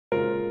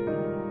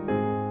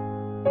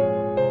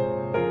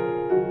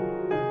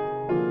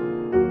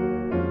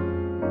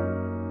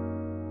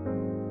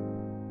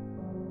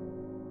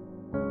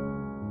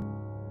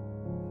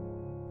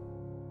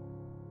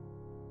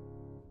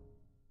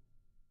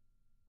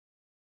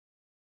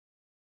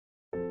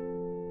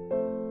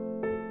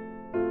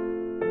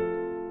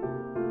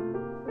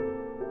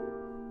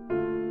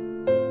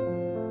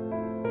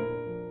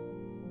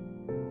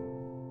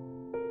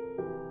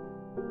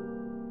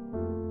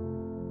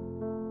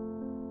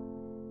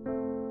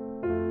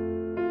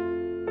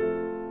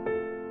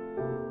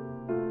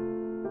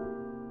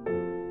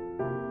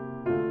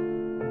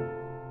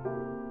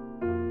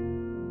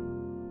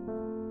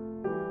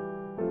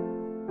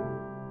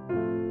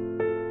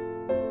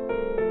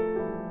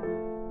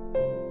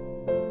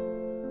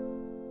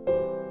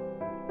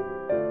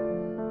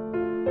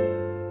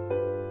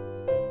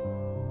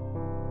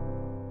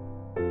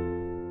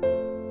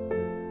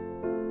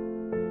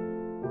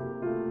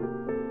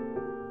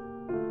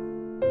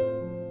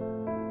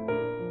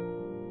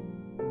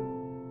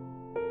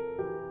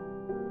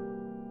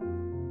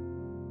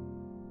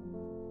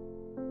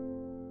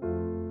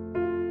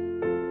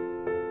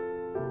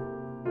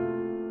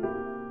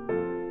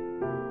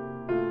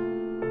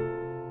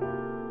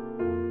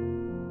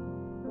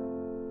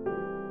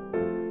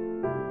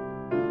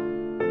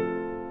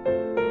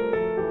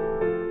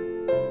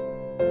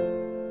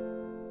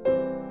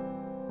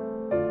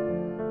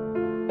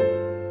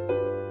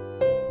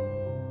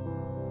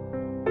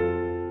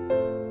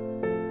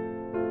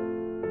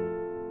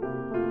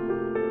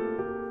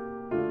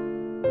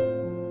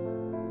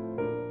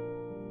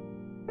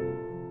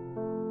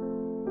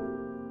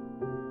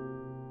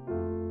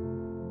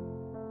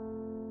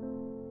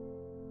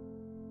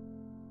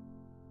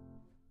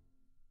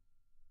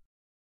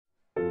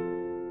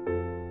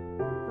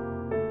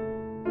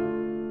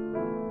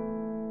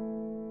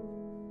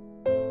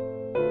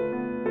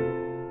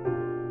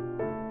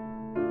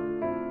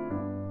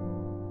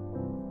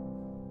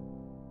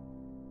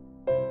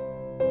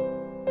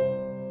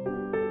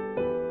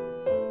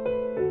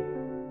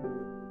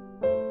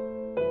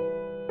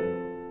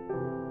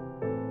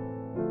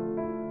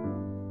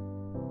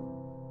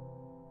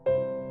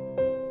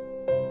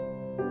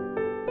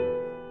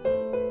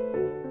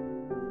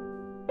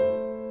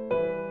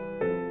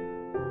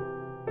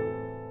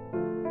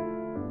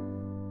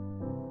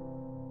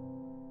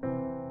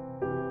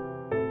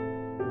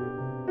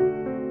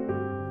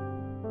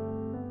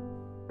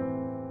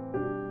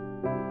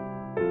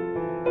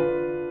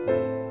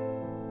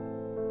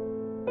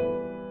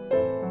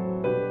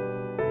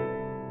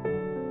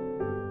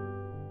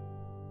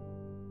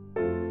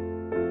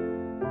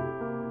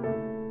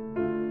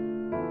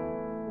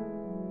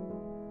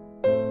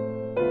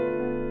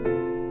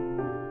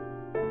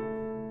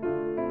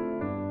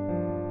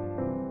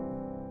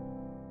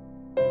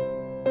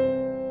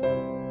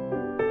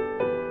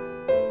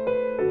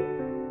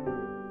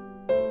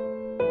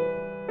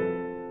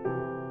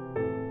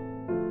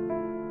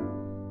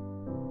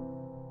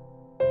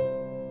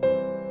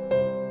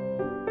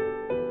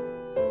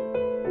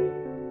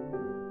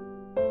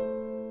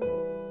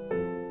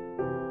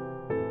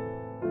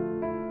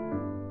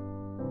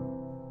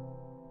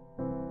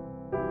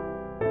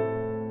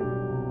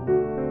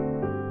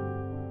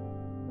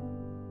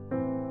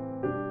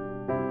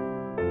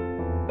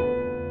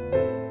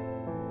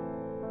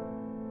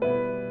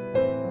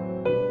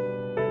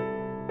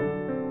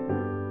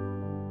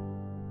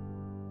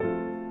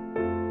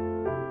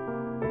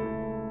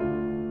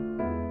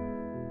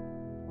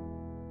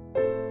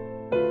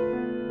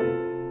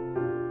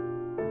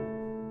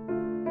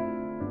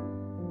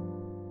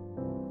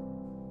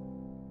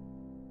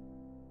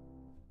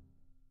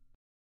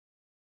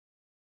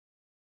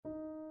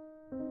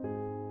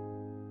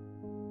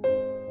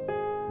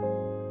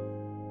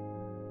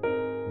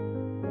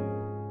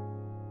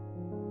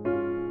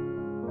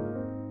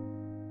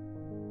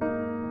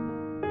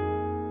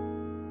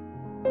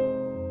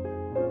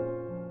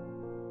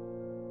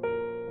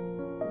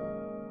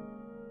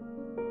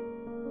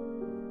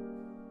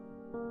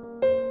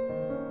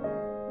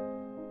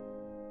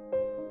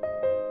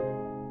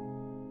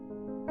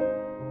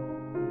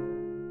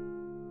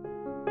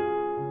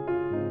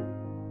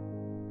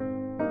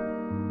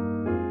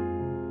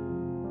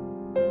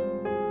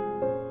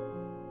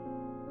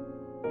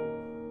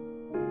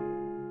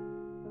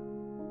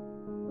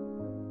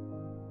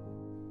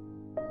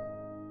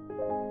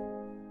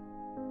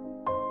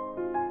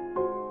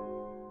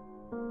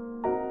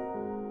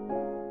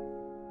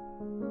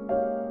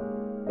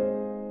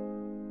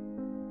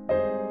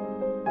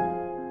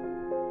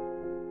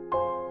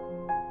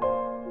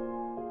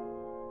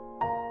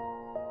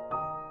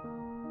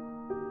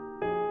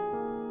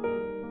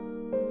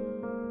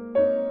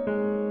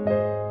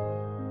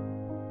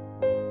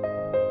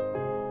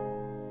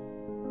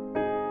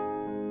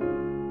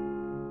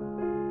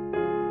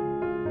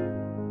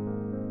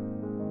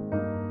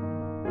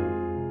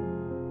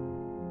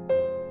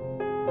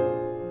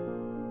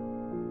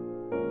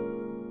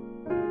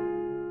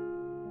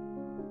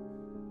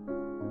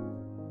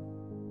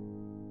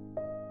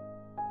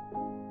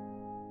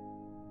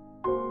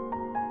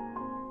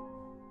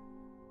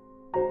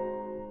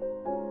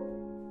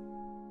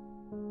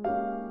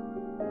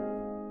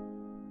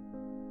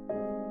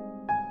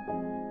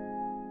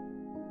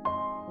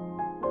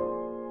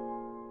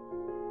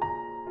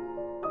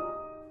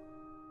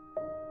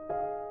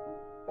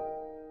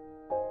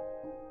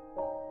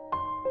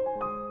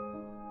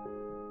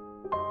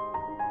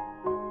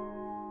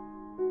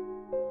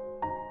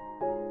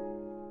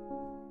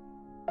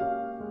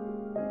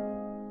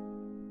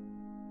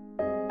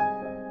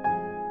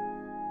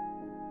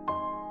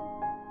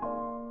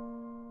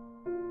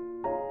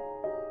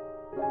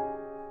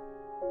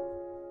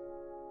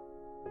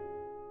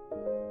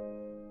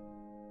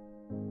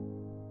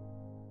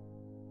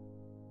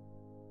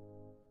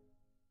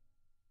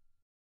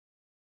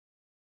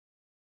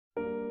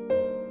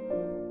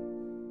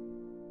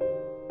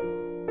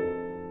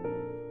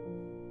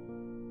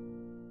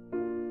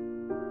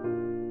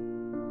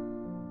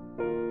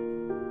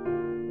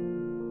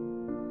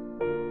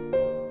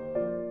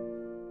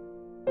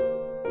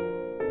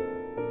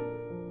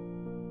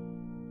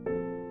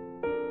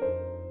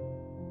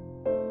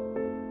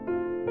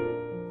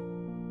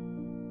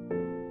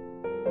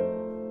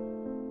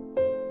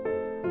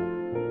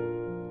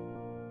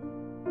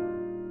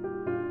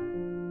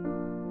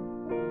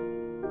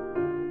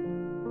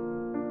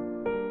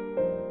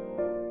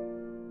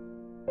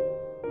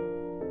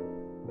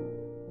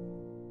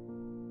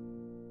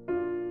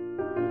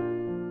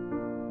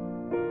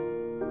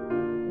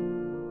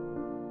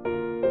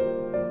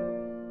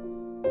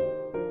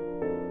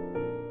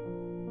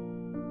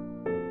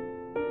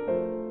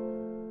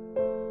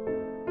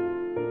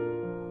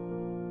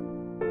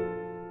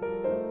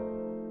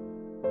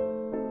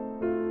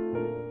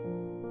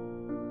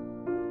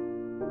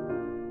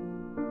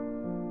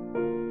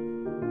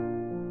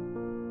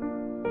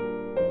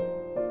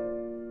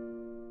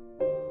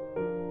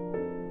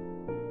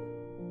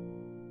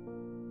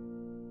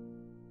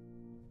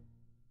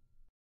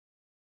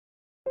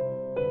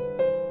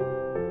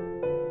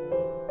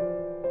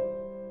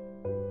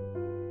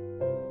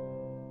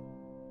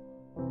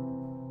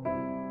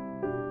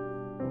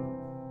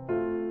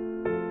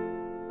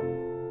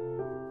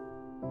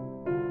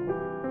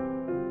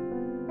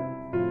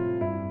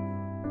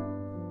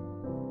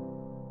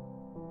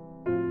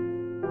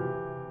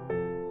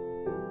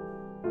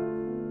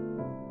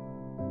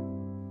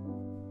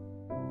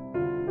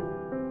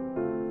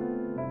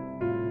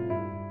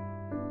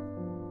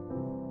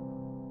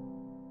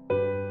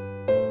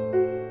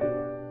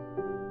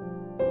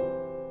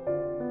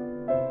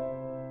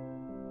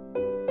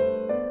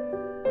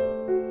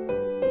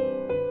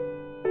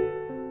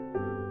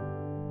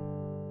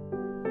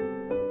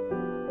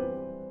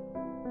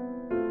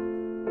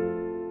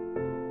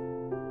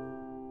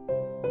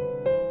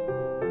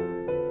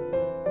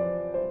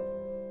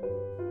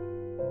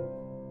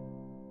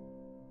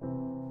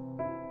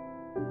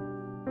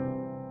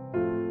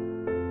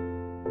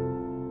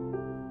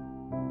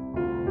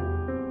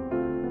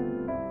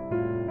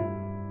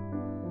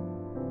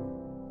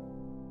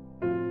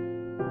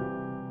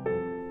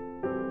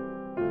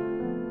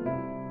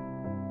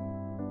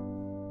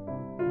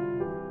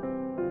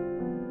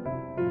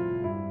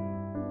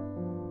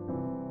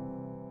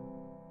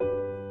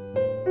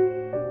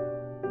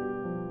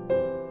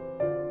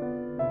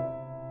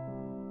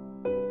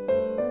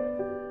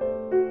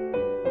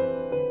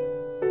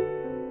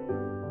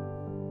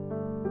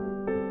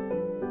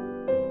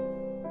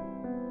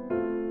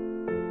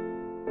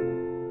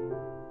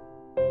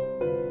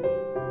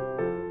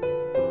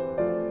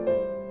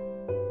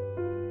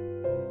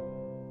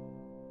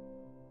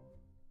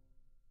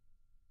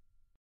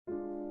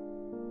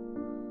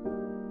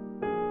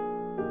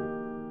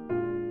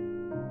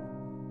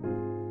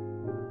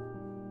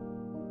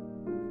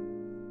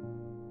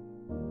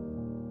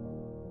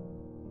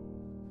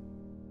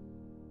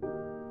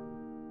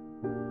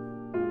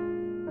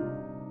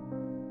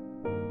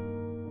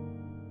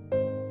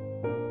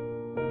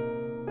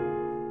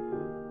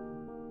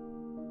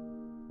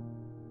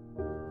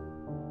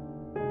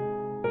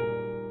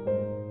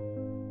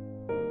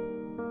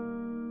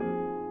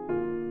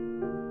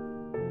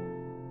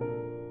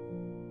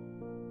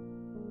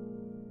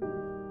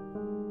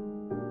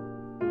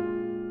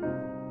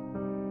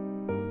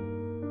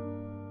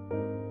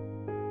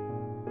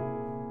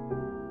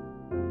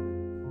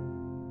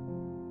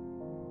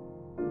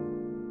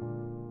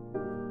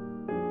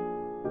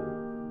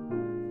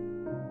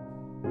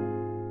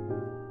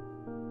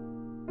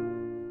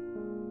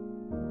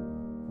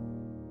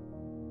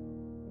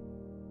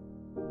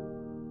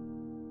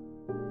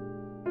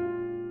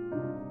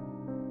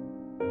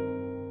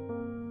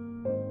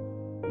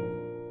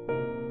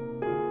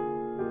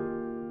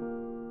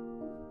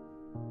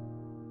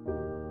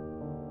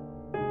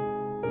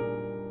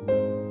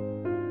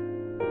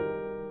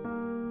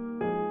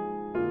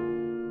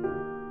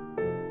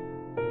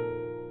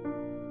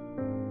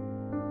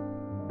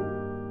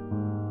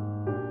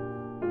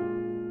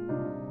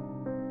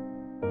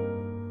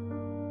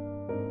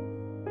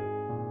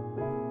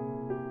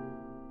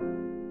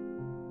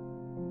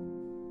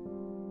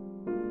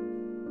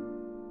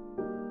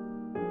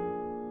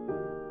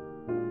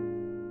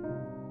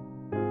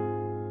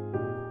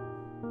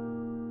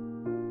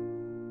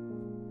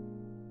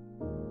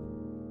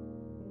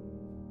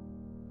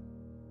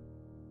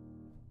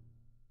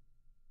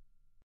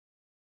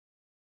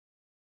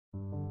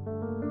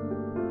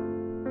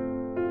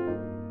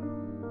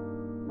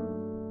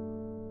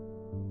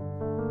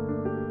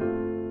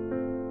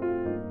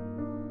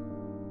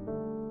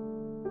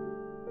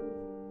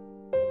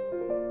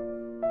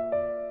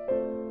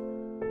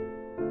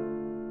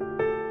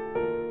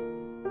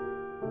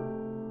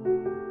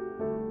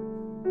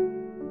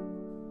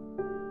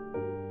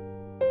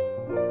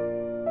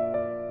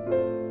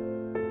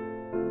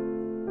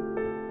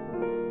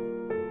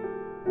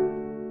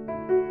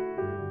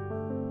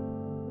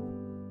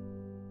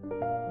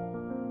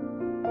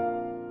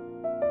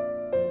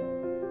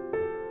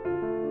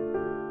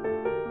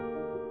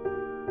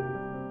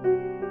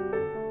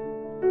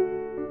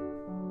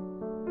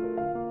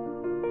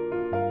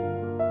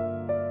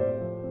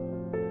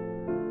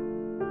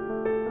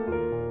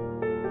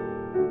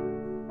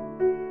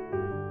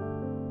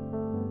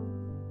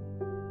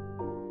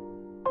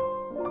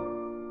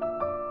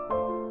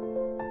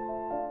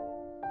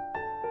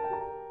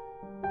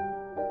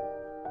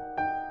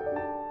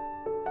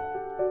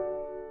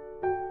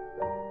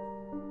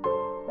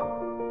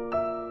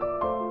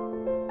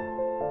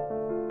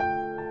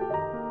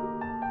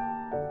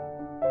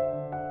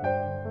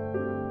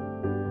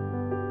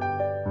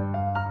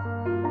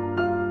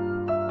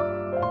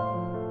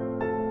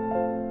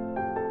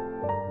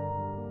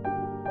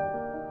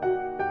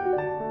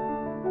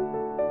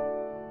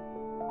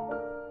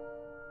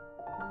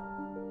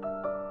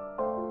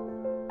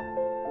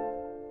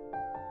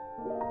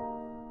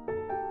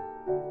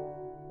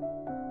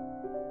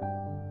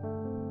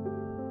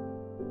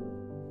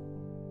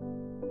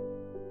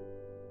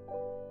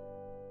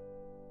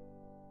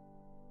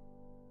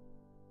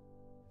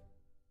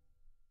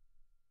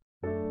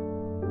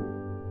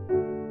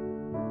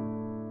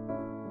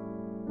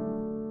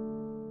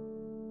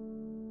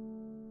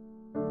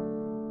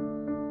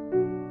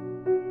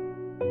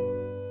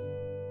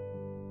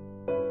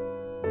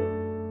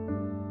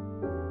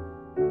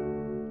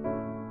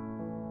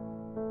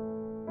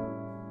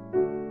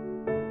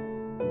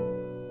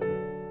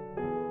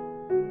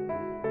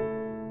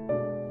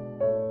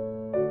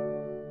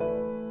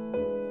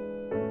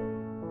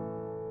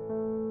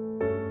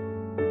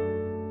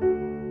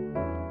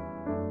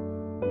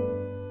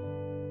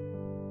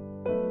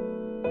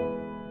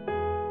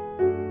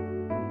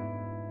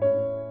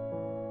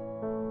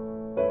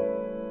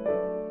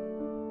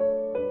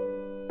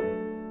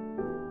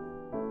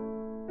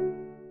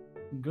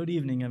Good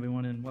evening,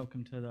 everyone, and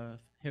welcome to the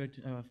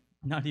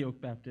Knotty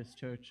Oak Baptist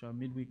Church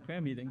midweek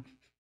prayer meeting.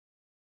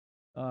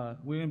 We're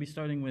going to be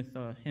starting with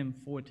hymn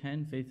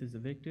 410, Faith is the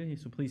Victory.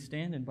 So please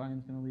stand, and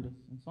Brian's going to lead us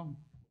in song.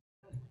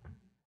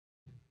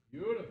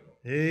 Beautiful.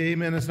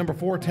 Amen. It's number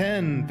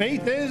 410,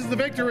 Faith is the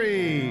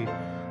Victory.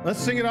 Let's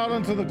sing it out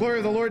unto the glory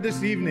of the Lord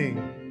this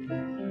evening.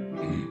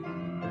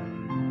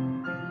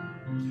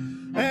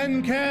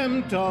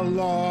 Encamped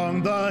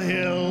along the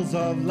hills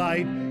of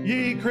light,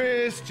 ye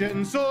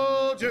Christian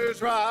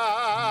soldiers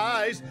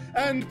rise,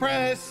 and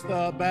press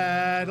the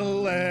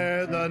battle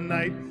ere the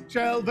night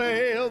shall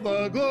veil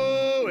the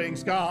glowing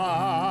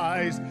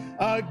skies.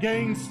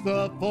 Against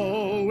the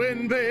foe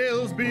in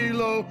vales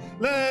below,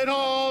 let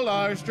all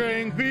our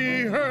strength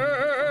be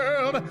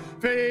hurled.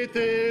 Faith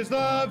is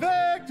the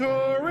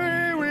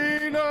victory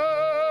we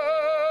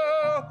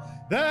know,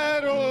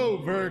 that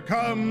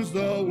overcomes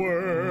the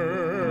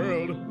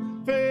world.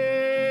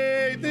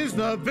 Faith is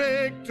the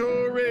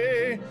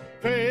victory.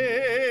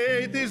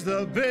 Faith is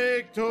the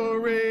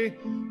victory.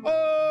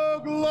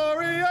 Oh,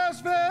 glorious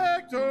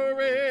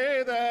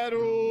victory that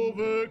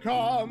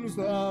overcomes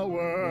the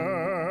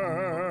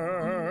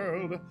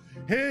world.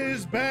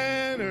 His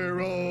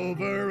banner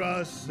over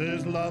us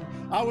is love,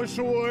 our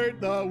sword,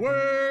 the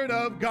word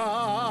of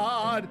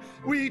God.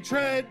 We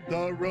tread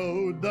the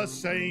road, the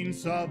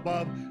saints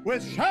above,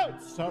 with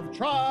shouts of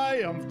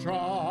triumph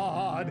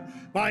trod.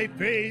 By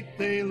faith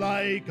they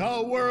like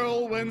a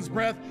whirlwind's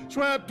breath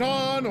swept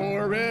on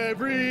o'er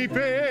every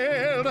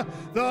field.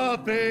 The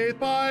faith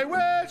by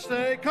which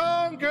they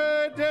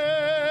conquered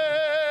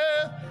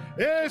death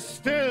is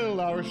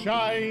still our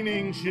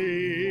shining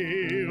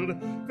shield.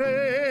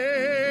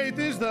 Faith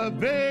is the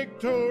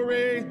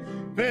victory.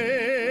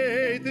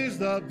 Faith is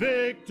the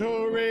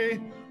victory.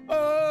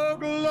 Oh,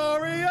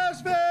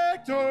 glorious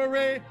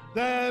victory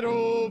that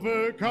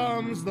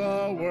overcomes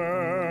the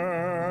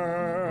world.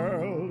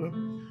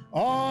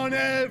 On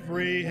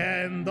every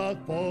hand the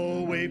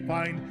foe we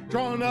find,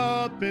 drawn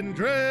up in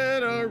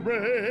dread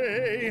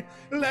array.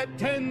 Let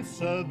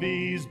tents of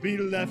ease be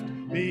left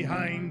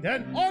behind,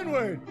 and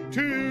onward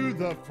to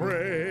the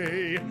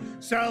fray.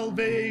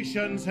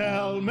 Salvation's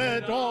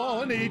helmet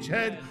on each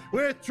head,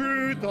 with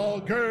truth all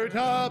girt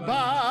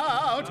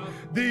about.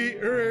 The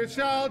earth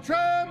shall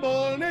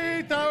tremble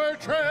neath our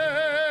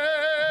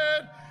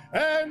tread,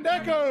 and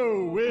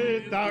echo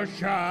with our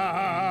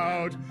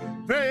shout.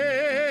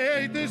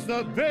 Faith is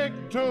the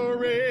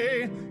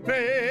victory.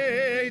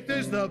 Faith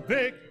is the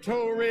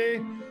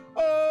victory.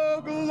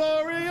 Oh,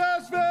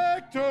 glorious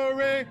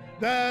victory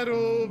that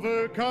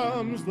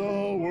overcomes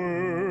the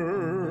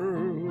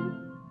world.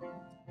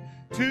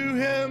 To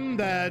him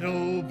that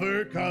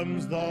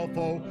overcomes the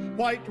foe,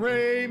 white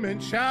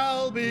raiment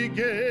shall be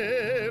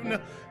given.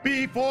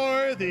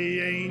 Before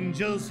the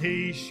angels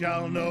he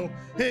shall know,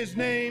 his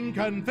name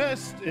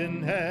confessed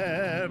in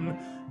heaven.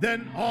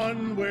 Then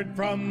onward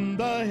from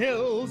the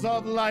hills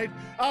of light,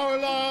 our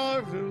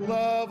love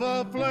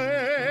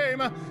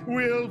aflame,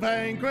 we'll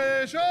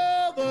vanquish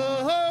all the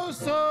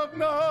hosts of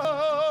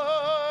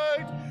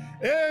night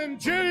in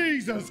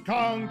Jesus'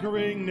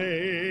 conquering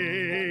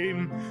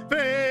name.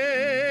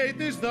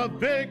 Faith is the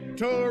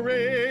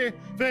victory.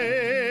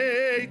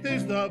 Faith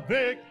is the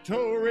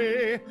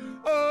victory.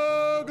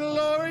 Oh,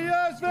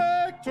 glorious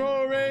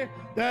victory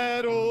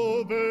that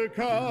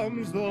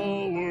overcomes the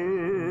world.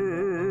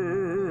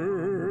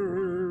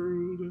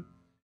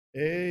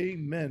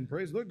 Amen.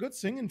 Praise the Lord. Good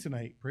singing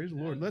tonight. Praise the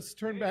Lord. Let's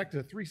turn back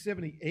to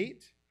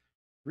 378.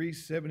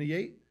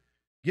 378.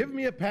 Give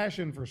me a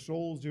passion for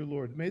souls, dear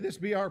Lord. May this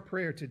be our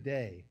prayer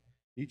today,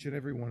 each and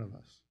every one of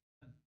us.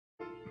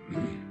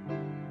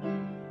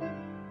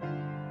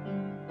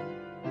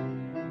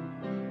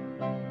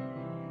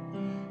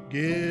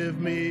 Give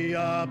me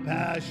a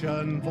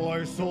passion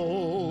for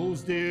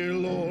souls, dear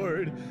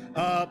Lord,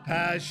 a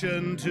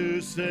passion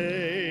to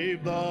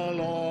save the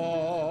lost.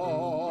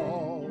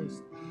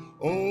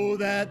 Oh,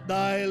 that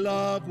thy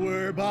love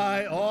were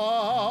by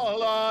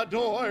all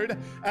adored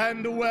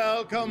and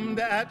welcomed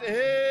at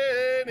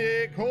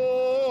any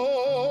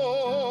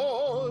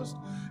cost.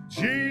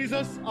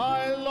 Jesus,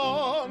 I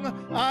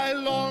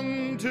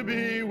long to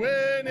be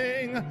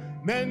winning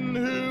men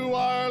who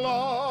are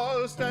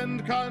lost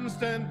and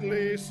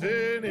constantly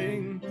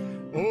sinning.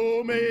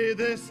 Oh, may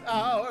this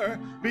hour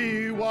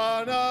be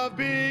one of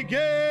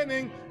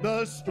beginning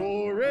the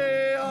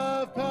story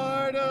of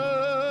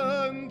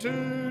pardon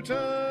to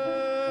tell.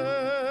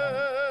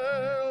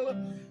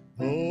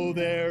 Though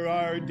there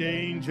are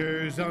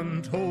dangers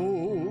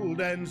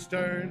untold and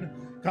stern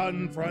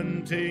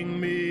confronting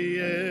me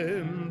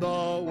in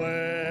the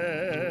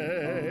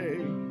way,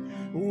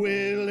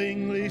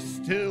 willingly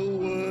still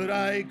would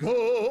I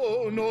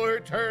go nor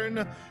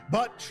turn,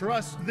 but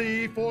trust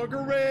thee for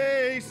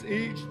grace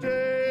each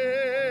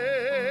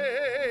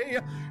day.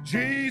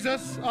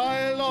 Jesus,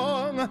 I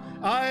long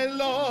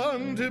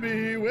to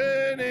be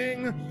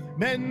winning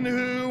men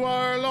who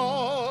are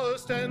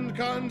lost and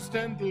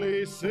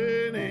constantly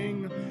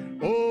sinning.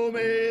 Oh,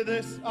 may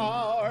this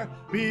hour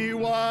be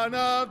one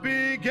of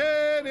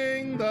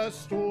beginning the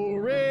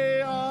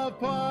story of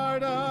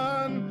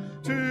pardon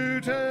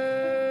to tell.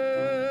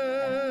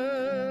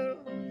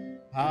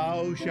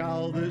 How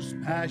shall this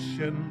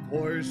passion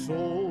for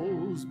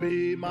souls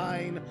be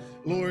mine?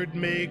 Lord,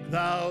 make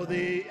thou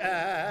the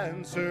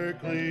answer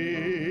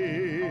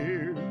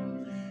clear.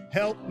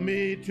 Help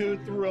me to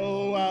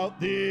throw out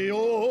the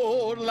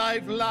old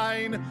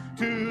lifeline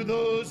to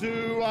those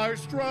who are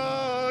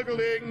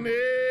struggling near.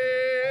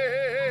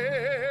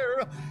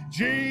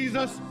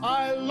 Jesus,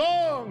 I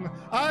long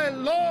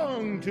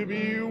to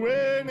be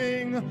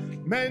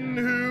winning men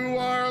who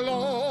are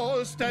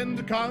lost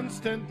and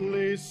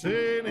constantly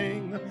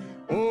sinning.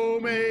 Oh,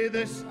 may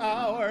this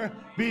hour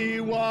be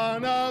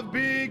one of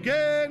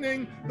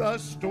beginning the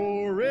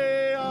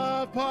story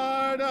of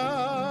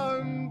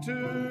pardon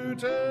to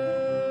tell.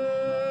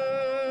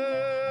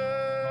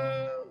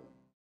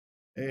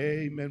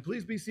 Amen.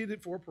 Please be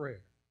seated for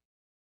prayer.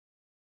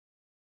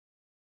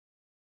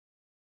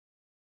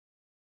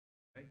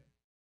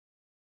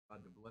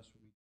 God to bless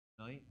what we did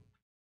tonight.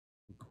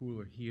 We're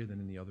cooler here than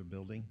in the other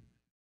building.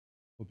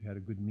 Hope you had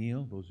a good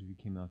meal, those of you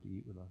who came out to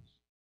eat with us.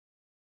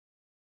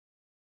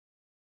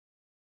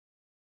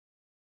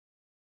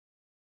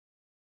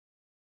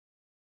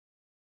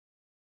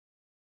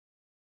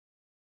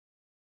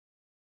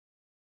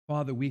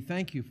 Father, we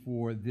thank you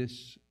for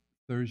this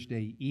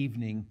Thursday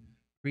evening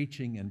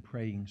preaching and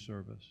praying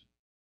service.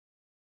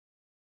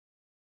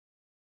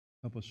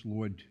 Help us,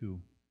 Lord, to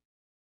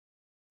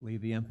lay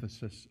the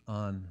emphasis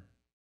on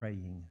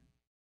praying.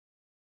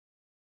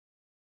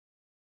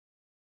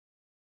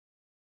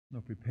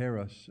 Lord, prepare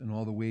us in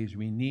all the ways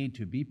we need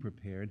to be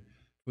prepared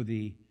for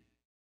the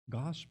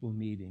gospel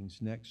meetings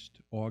next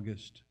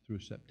August through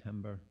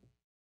September.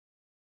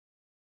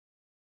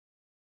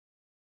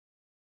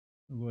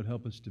 Lord,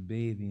 help us to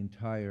bathe the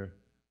entire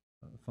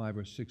 5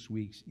 or 6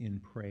 weeks in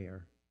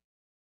prayer,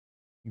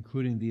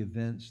 including the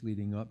events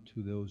leading up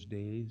to those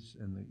days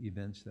and the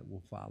events that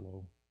will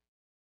follow.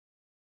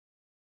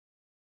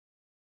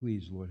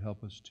 Please, Lord,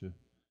 help us to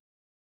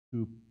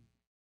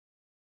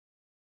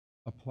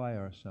apply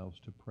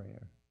ourselves to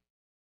prayer.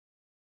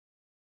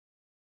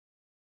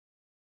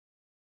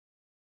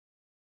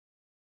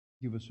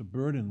 Give us a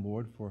burden,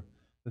 Lord, for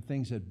the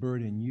things that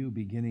burden you,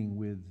 beginning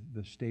with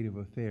the state of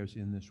affairs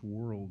in this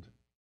world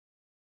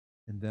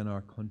and then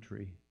our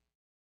country,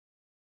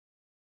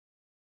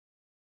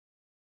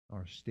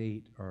 our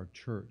state, our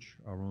church,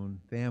 our own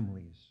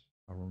families,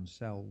 our own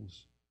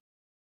selves.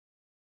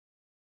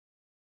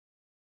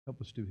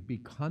 Help us to be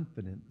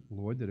confident,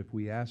 Lord, that if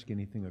we ask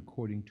anything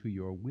according to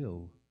your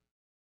will,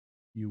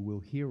 you will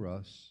hear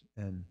us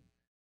and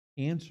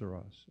answer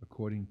us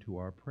according to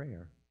our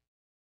prayer.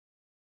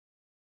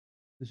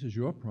 This is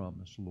your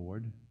promise,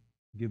 Lord,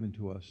 given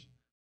to us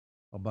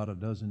about a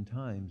dozen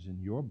times in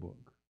your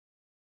book.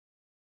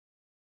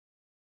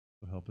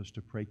 So help us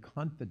to pray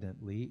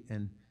confidently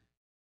and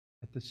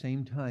at the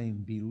same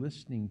time be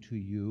listening to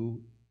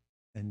you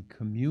and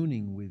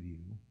communing with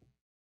you,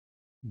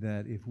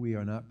 that if we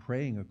are not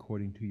praying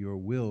according to your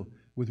will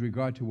with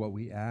regard to what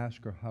we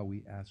ask or how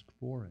we ask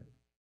for it,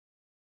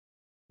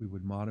 we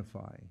would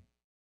modify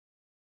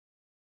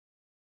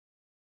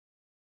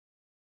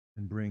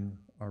and bring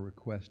our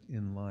request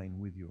in line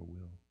with your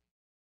will.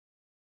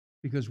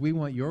 Because we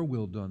want your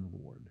will done,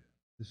 Lord.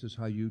 This is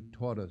how you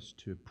taught us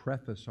to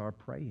preface our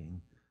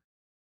praying.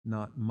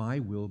 Not my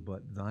will,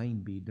 but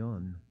thine be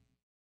done.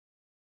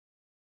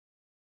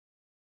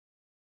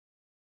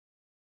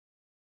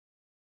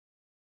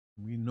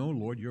 We know,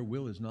 Lord, your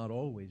will is not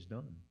always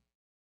done.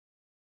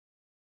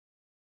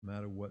 No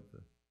matter what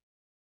the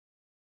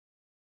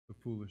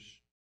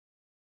foolish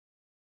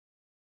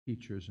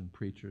teachers and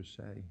preachers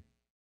say.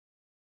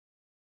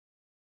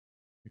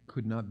 It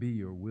could not be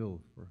your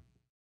will for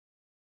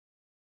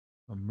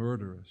a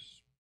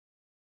murderous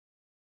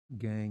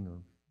gang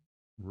of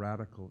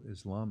radical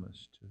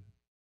Islamists to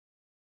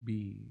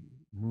be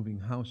moving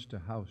house to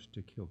house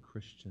to kill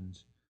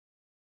Christians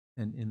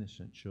and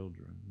innocent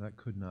children. That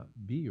could not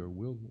be your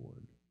will,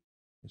 Lord.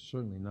 It's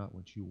certainly not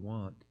what you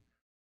want,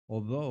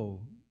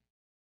 although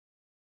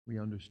we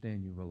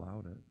understand you've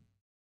allowed it.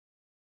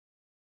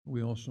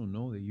 We also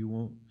know that you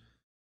won't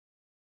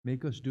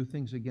make us do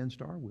things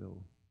against our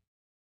will.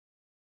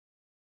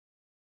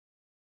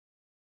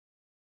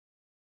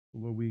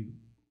 Lord, we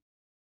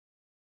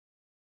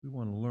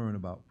want to learn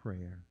about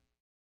prayer.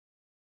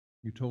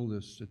 You told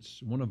us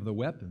it's one of the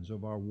weapons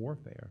of our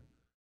warfare.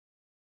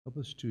 Help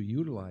us to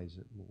utilize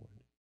it,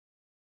 Lord,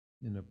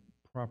 in a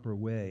proper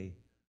way.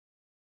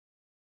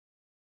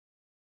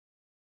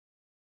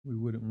 We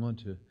wouldn't want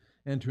to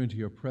enter into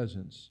your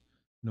presence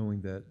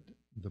knowing that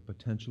the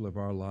potential of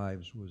our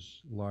lives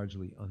was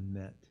largely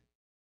unmet,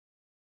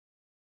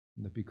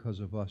 and that because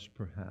of us,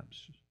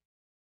 perhaps,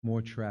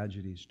 more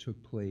tragedies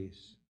took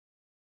place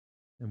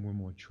and were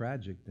more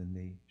tragic than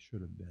they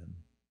should have been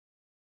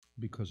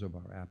because of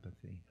our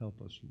apathy.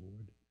 Help us,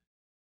 Lord.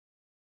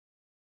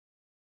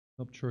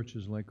 Help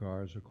churches like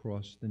ours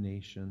across the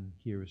nation,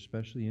 here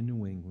especially in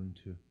New England,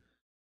 to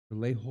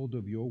lay hold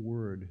of your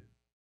word,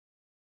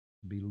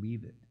 to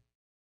believe it,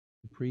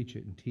 to preach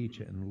it and teach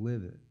it and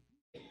live it,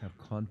 have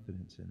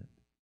confidence in it,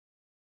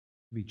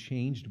 to be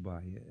changed by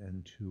it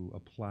and to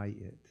apply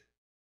it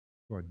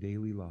to our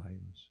daily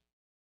lives.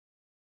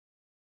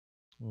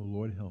 Oh,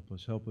 Lord, help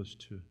us. Help us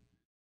to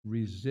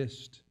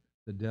resist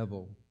the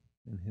devil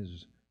and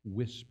his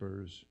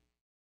whispers,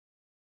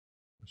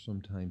 or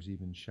sometimes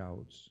even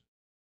shouts.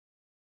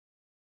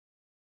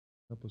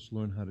 Help us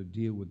learn how to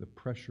deal with the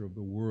pressure of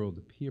the world,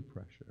 the peer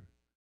pressure,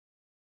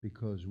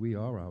 because we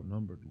are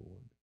outnumbered,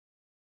 Lord,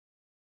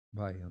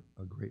 by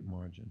a great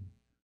margin.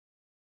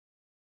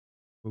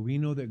 But we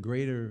know that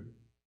greater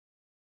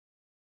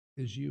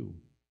is you,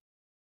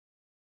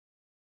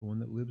 the one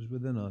that lives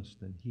within us,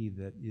 than he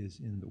that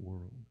is in the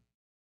world.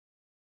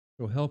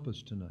 So help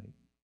us tonight.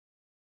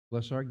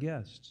 Bless our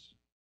guests.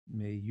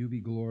 May you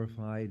be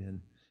glorified, and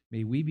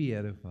may we be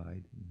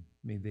edified, and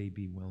may they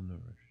be well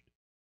nourished.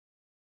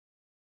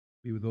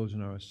 Be with those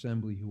in our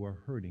assembly who are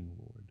hurting,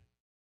 Lord,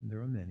 and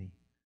there are many.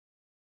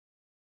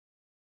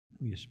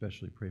 We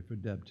especially pray for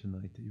Deb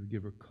tonight, that you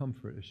give her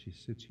comfort as she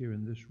sits here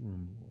in this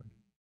room, Lord.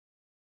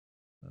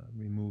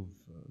 Remove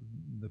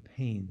the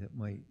pain that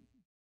might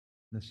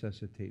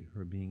necessitate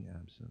her being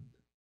absent.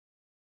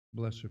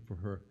 Bless her for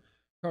her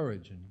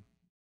courage and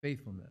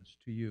faithfulness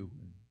to you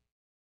and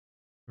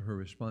for her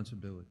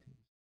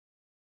responsibilities.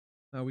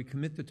 Now we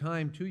commit the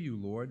time to you,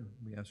 Lord.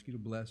 We ask you to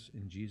bless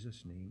in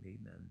Jesus' name.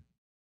 Amen.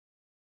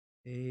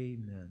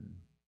 Amen.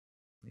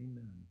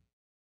 Amen.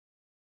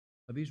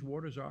 Are these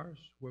waters ours?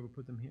 Whoever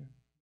put them here?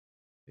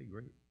 Okay,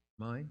 great.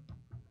 Mine?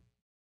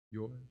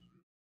 Yours?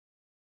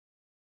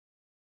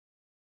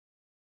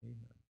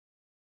 Amen.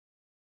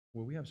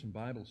 Well, we have some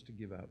Bibles to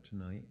give out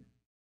tonight.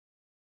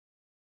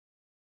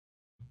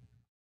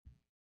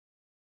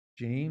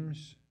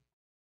 James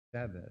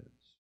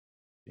Chavez.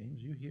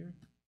 James, you here?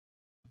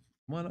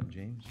 Come on up,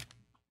 James.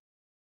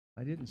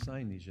 I didn't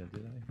sign these yet,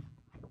 did I?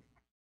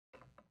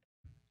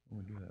 I'm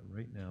going to do that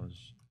right now as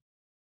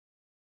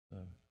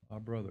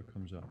our brother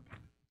comes up.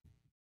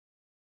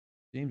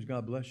 James,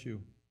 God bless you.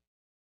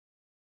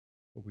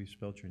 Hope we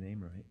spelled your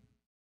name right.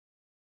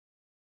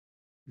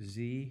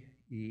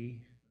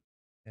 Z-E-X,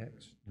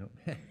 no.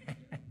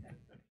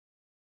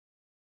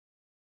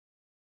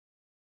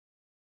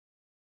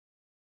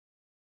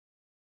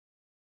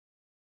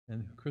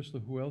 And Crystal,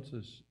 who else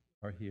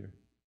are here?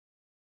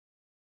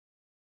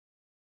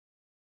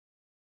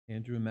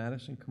 Andrew and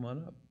Madison, come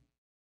on up.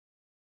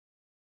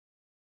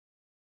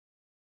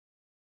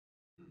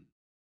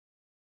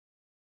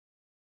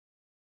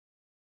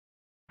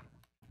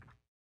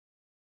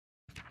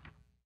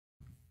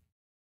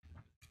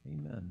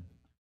 Amen.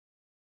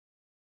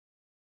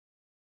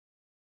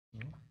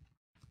 Well,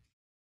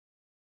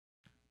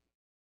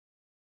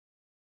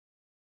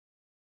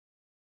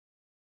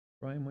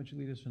 Brian, why don't you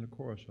lead us in a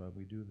chorus while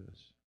we do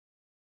this?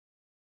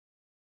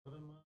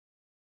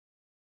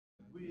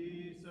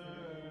 We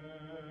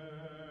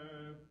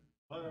serve,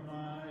 what a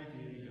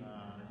mighty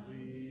God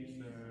we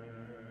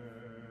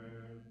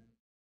serve.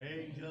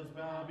 Angels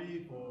bow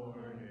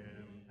before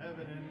him,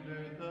 heaven and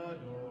earth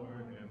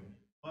adore him.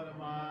 What a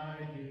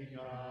mighty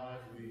God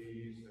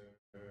we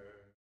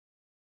serve.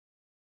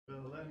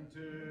 Will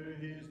enter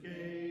his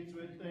gates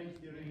with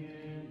thanksgiving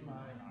in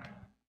my heart.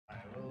 I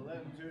will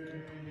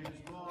enter his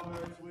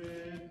courts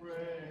with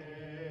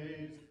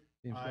praise.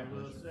 I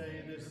will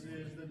say, this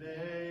is the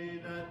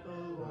day that the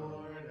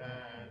Lord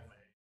hath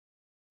made.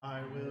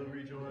 I will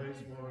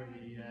rejoice, for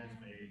he has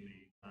made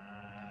me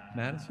glad.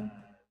 Madison?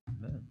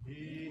 Amen.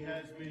 He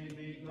has made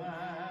me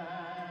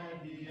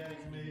glad. He has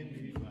made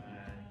me glad.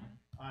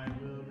 I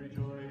will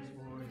rejoice,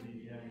 for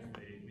he has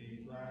made me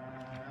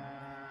glad.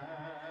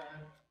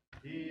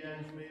 He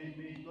has made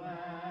me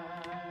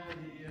glad.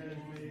 He has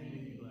made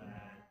me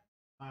glad.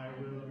 I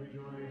will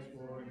rejoice,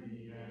 for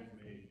he has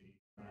made me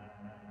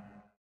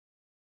glad.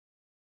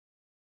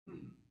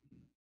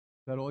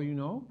 Is that all you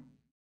know?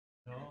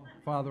 No.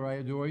 Father, I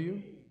adore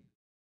you.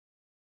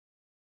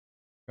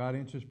 God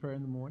answers prayer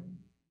in the morning.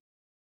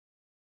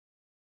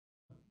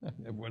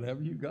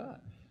 Whatever you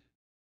got.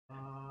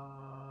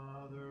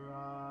 Father,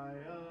 I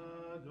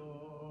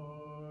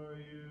adore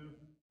you.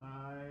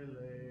 I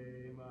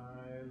lay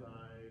my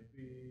life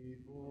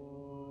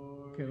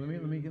before Okay, let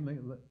me get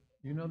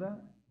you know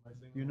that?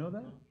 You know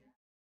that?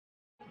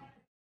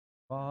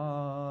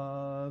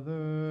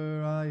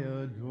 Father, I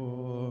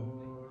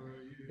adore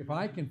you. If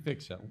I can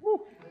fix it.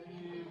 Woo!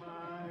 Lay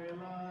my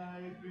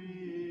life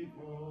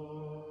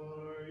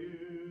before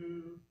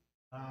you.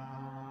 How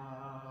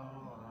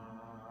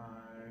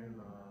I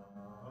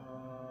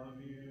love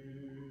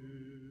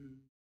you.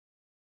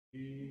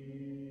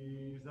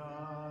 Jesus,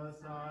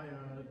 I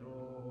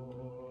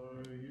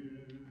adore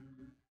you.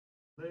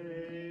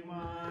 Lay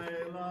my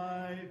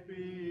life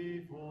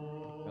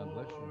before God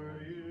bless you.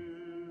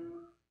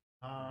 you.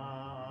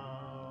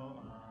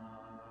 How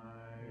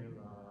I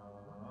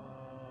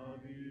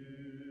love you.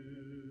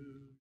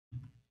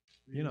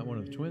 You're not one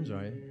of the twins,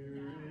 are you?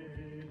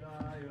 Spirit,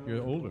 I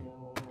You're older.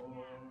 adore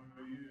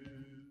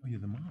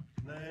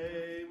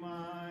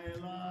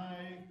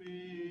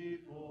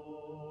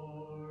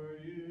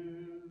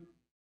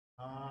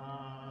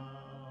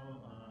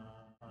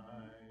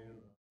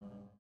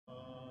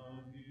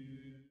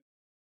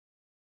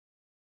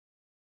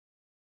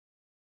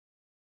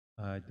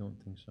I don't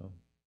think so.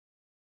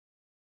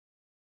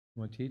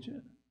 Want to teach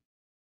it?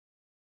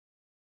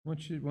 Why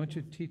don't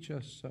you teach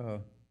us,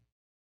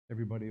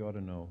 everybody ought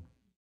to know?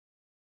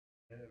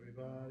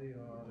 Everybody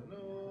ought to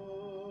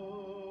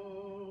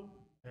know.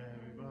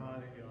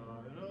 Everybody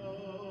ought to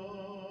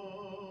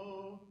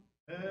know.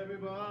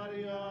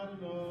 Everybody ought to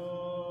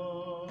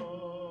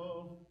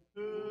know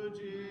who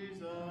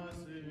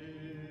Jesus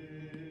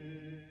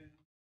is.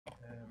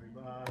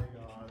 Everybody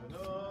ought to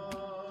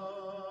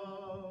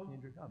know.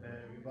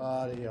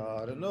 Everybody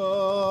ought to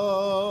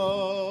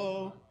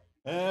know.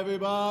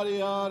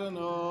 Everybody ought to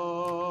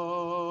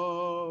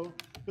know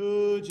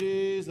who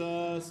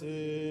Jesus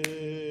is.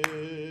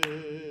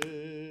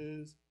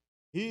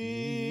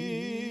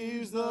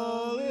 He's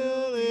the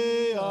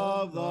lily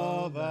of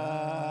the valley.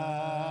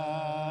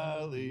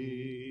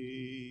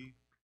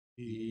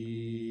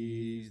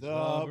 He's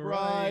the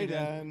bright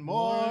and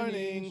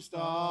morning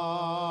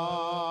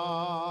star.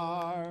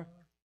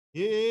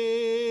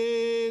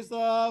 He's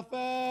the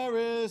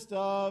fairest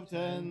of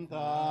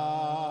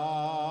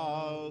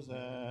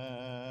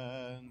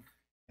 10,000.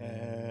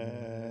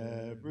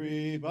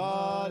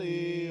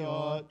 Everybody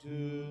ought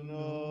to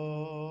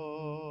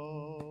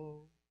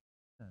know.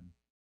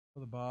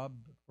 Brother Bob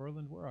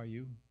Ferland, where are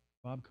you?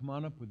 Bob, come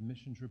on up with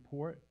missions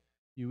report.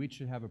 You each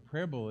should have a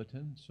prayer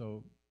bulletin,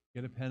 so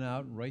get a pen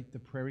out and write the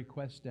prayer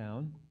requests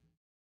down.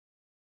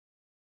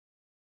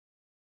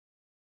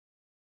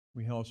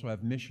 We also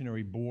have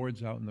missionary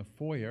boards out in the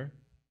foyer.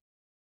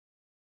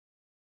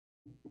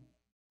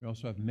 We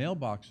also have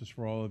mailboxes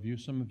for all of you.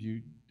 Some of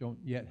you don't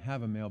yet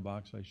have a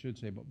mailbox, I should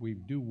say, but we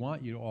do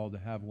want you all to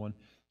have one.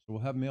 So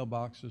we'll have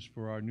mailboxes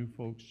for our new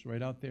folks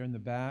right out there in the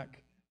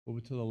back. Over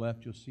to the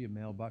left, you'll see a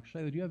mailbox.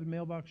 Shayla, do you have a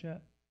mailbox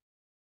yet?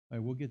 All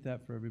right, we'll get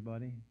that for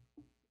everybody.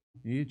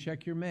 You need to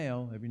check your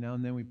mail. Every now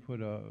and then we put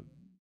a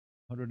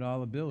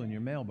 $100 bill in your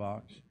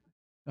mailbox.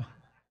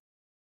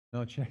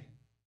 No, check.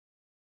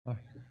 All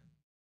right.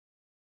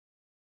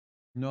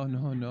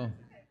 No.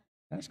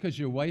 That's because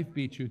your wife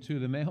beat you to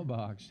the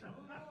mailbox.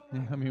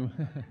 I mean,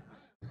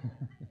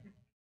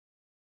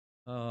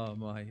 oh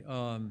my.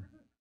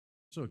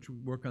 So to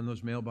work on those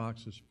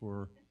mailboxes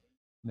for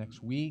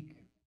next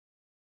week.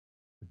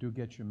 But do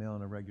get your mail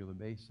on a regular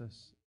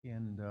basis,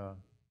 and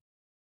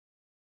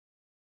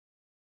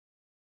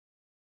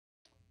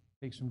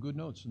take some good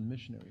notes on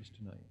missionaries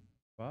tonight.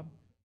 Bob?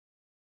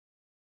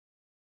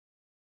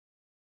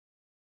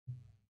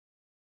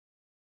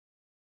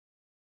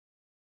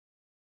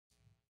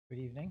 Good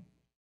evening.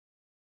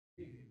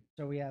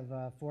 So we have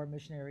 4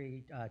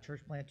 missionary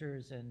church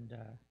planters and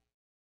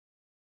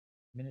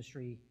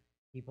ministry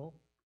people.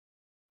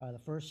 The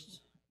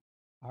first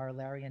are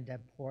Larry and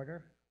Deb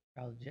Porter,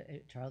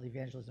 Child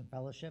Evangelism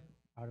Fellowship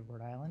out of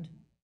Rhode Island.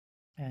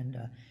 And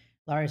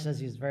Larry says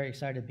he's very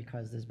excited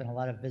because there's been a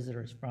lot of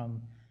visitors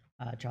from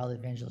Child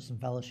Evangelism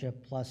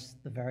Fellowship, plus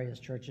the various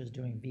churches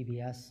doing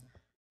VBS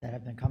that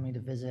have been coming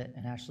to visit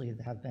and actually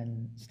have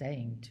been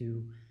staying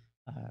to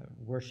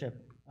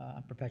worship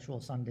perpetual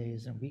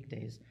Sundays and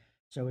weekdays.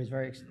 So he's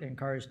very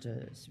encouraged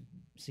to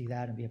see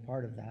that and be a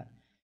part of that.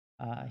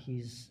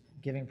 He's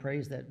giving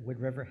praise that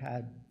Wood River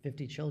had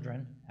 50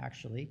 children,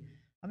 actually.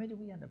 How many did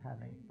we end up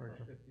having?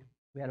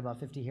 We had about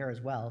 50 here as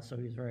well, so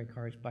he's very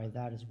encouraged by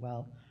that as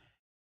well.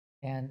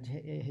 And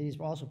he's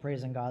also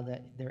praising God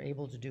that they're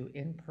able to do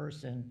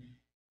in-person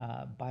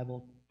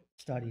Bible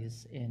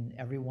studies in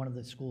every one of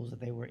the schools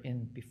that they were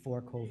in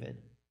before COVID,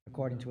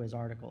 according to his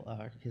article,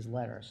 his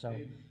letter. So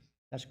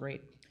that's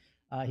great.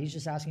 He's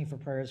just asking for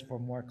prayers for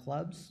more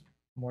clubs,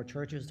 more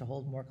churches to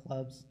hold more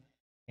clubs,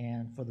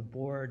 and for the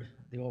board,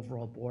 the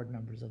overall board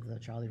members of the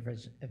Child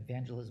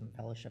Evangelism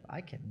Fellowship. I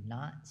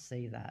cannot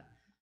say that.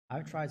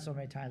 I've tried so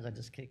many times, I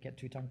just can't get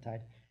too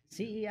tongue-tied.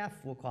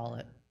 CEF, we'll call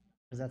it,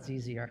 because that's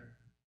easier.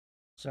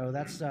 So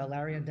that's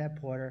Larry and Deb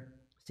Porter,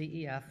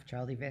 CEF,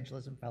 Child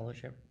Evangelism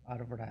Fellowship, out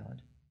of Rhode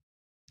Island.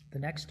 The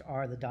next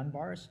are the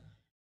Dunbars,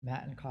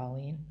 Matt and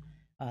Colleen.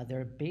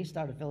 They're based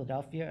out of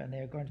Philadelphia, and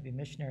they're going to be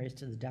missionaries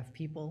to the deaf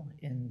people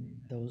in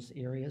those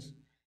areas.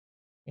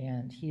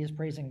 And he is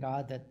praising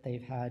God that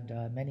they've had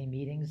many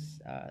meetings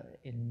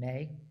in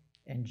May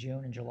and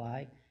June and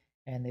July,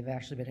 and they've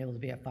actually been able to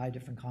be at 5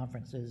 different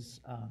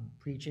conferences,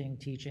 preaching,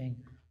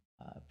 teaching,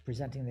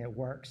 presenting their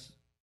works.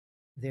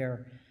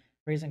 They're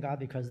praising God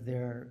because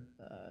their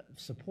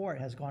support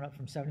has gone up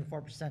from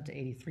 74% to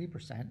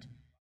 83%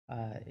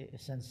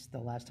 since the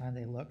last time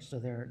they looked, so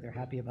they're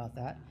happy about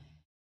that.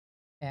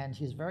 And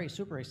he's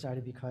super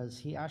excited because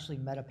he actually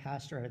met a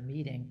pastor at a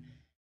meeting,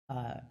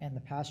 and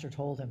the pastor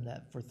told him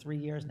that for 3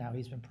 years now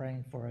he's been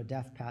praying for a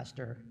deaf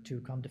pastor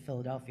to come to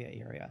Philadelphia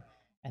area,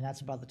 and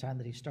that's about the time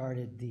that he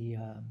started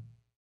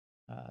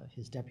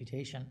his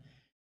deputation.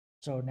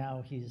 So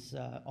now he's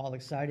all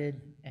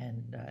excited,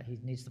 and he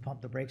needs to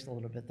pump the brakes a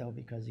little bit though,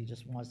 because he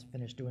just wants to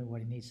finish doing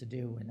what he needs to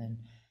do, and then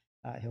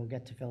he'll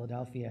get to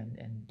Philadelphia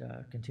and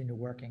continue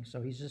working. So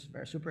he's just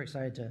super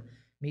excited to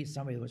meet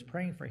somebody that was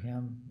praying for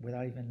him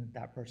without even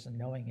that person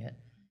knowing it,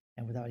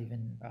 and without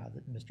even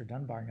Mr.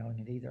 Dunbar knowing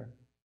it either.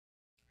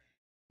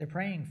 They're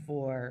praying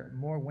for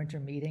more winter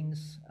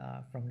meetings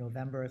from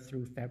November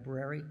through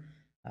February.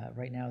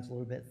 Right now, it's a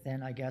little bit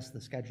thin, I guess, the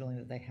scheduling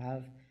that they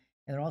have.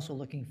 And they're also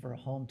looking for a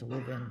home to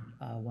live in.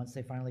 Once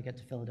they finally get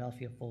to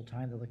Philadelphia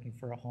full-time, they're looking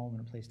for a home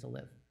and a place to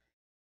live.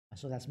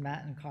 So that's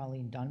Matt and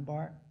Colleen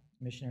Dunbar,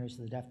 missionaries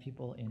to the deaf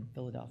people in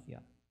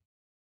Philadelphia.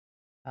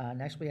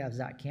 Next, we have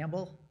Zach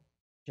Campbell,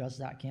 just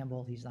Zach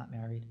Campbell. He's not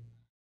married.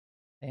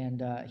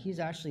 And he's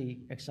actually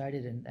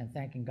excited and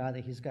thanking God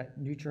that he's got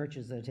new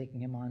churches that are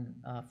taking him on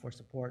for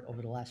support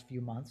over the last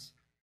few months,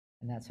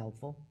 and that's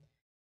helpful.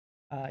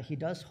 He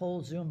does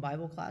hold Zoom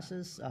Bible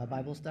classes,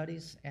 Bible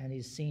studies, and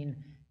he's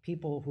seen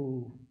people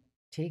who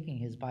taking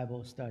his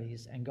Bible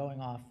studies and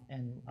going off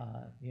and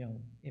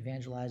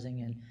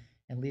evangelizing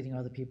and leading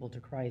other people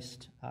to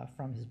Christ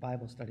from his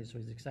Bible studies. So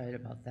he's excited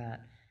about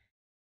that.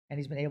 And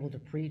he's been able to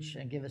preach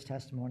and give his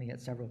testimony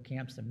at several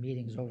camps and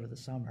meetings over the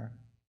summer.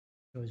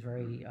 So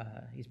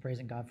he's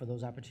praising God for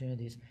those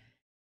opportunities.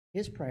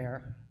 His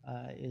prayer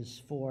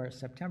is for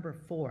September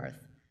 4th.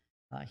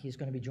 He's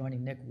going to be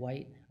joining Nick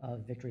White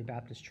of Victory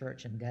Baptist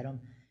Church in Dedham,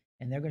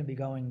 and they're going to be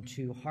going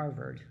to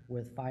Harvard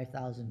with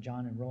 5,000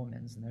 John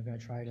enrollments, and they're going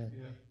to try to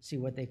see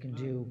what they can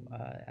do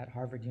at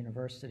Harvard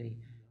University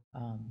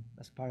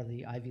as part of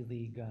the Ivy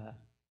League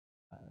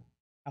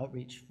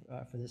outreach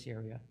for this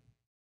area.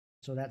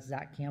 So that's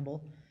Zach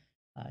Campbell.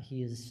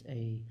 He is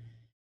a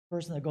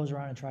person that goes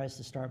around and tries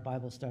to start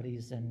Bible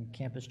studies and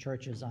campus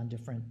churches on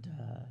different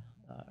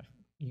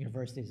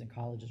universities and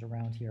colleges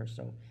around here.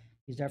 So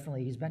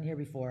he's been here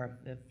before.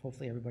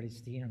 Hopefully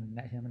everybody's seen him and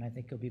met him, and I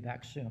think he'll be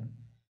back soon.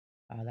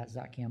 That's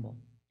Zach Campbell.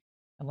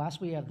 And last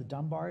we have the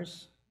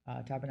Dunbars,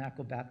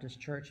 Tabernacle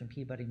Baptist Church in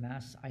Peabody,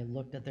 Mass. I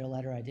looked at their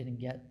letter. I didn't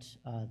get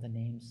the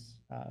names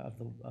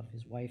of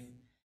his wife.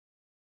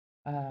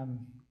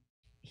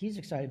 He's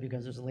excited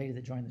because there's a lady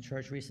that joined the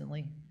church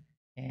recently,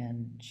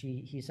 and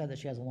he said that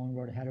she has a long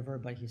road ahead of her,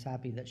 but he's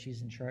happy that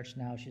she's in church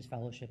now. She's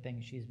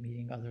fellowshipping, she's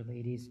meeting other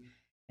ladies,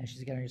 and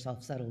she's getting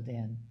herself settled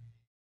in.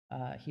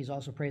 He's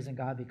also praising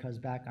God because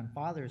back on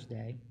Father's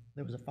Day,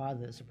 there was a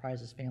father that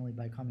surprised his family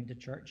by coming to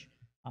church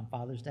on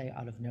Father's Day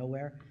out of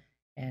nowhere,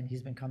 and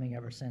he's been coming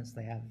ever since.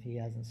 He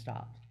hasn't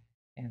stopped,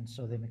 and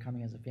so they've been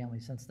coming as a family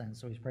since then,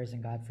 so he's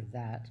praising God for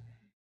that.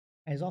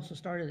 And he's also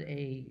started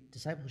a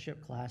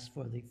discipleship class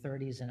for the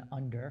 30s and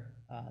under,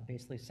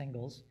 basically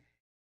singles,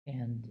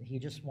 and he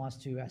just wants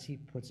to, as he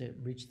puts it,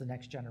 reach the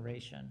next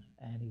generation,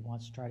 and he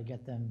wants to try to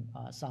get them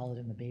solid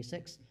in the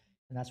basics,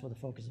 and that's where the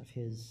focus of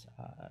his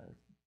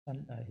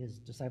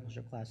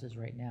discipleship class is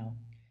right now.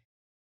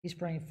 He's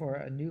praying for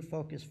a new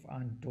focus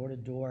on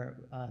door-to-door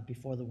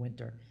before the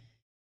winter.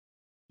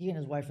 He and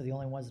his wife are the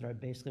only ones that are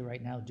basically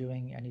right now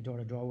doing any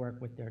door-to-door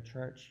work with their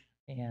church,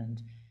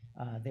 and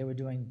they were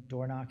doing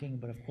door knocking,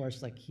 but of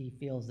course, like, he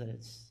feels that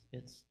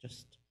it's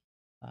just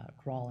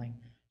crawling.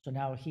 So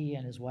now he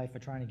and his wife are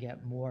trying to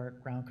get more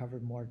ground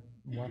covered, more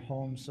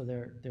homes. So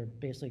they're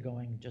basically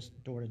going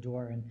just door to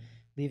door and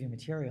leaving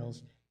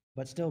materials,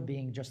 but still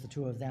being just the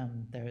two of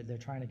them. They're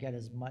trying to get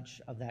as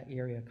much of that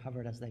area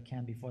covered as they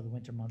can before the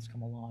winter months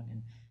come along,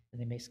 and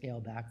they may scale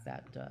back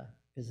that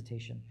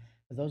visitation.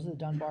 But those are the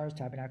Dunbars,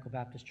 Tabernacle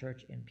Baptist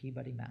Church in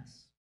Peabody,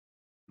 Mass.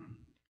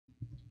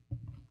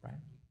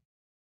 Brian?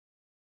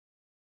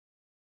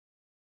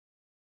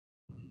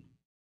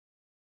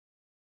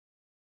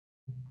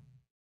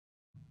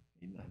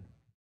 Amen.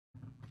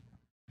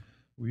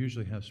 We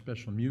usually have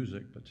special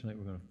music, but tonight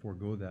we're going to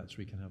forego that so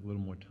we can have a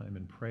little more time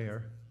in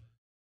prayer.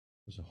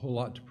 There's a whole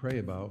lot to pray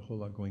about, a whole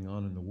lot going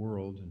on in the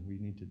world, and we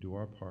need to do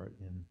our part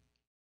in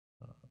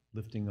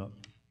lifting up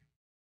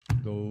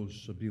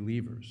those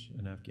believers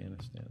in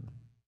Afghanistan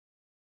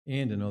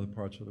and in other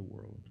parts of the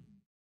world.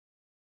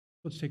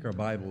 Let's take our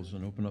Bibles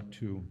and open up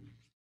to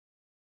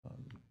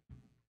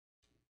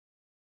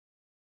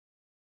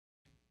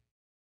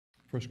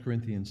 1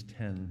 Corinthians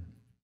 10.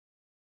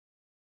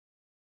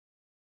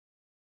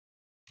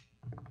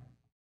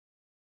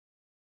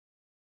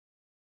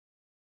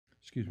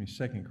 Excuse me,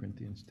 2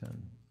 Corinthians 10.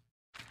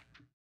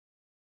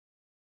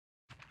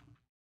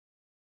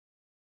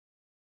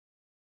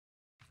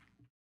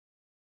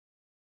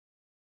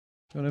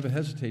 Don't ever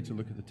hesitate to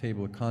look at the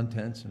table of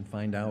contents and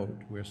find out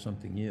where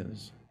something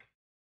is.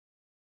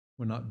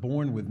 We're not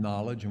born with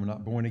knowledge, and we're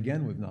not born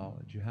again with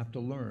knowledge. You have to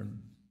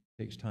learn.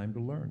 It takes time to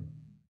learn.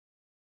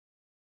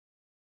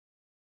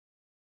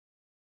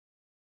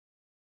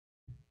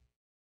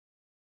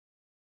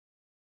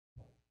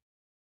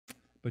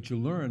 But you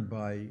learn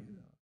by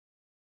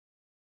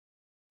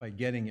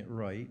getting it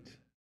right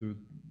through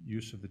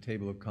use of the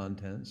table of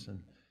contents, and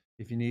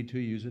if you need to,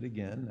 use it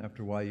again.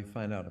 After a while, you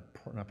find out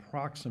an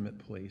approximate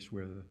place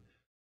where the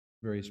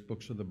various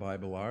books of the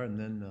Bible are, and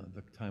then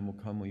the time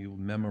will come when you'll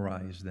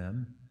memorize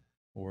them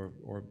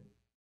or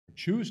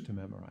choose to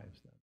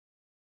memorize them.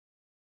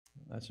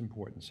 That's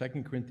important.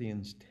 2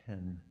 Corinthians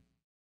 10.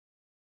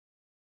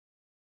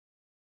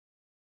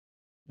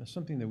 That's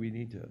something that we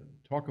need to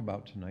talk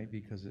about tonight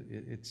because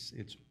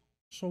it's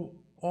so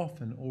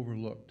often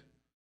overlooked.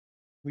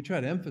 We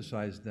try to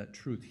emphasize that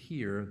truth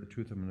here, the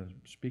truth I'm going to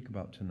speak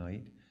about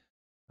tonight,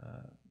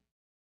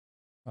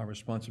 Our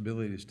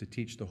responsibility is to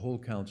teach the whole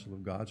counsel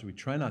of God, so we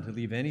try not to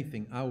leave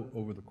anything out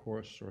over the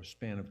course or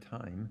span of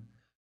time.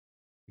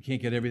 We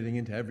can't get everything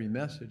into every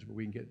message, but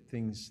we can get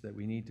things that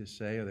we need to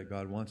say or that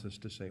God wants us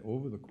to say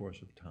over the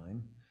course of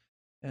time.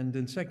 And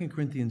in 2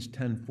 Corinthians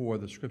 10:4,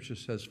 the scripture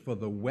says, "For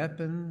the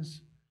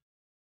weapons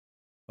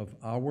of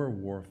our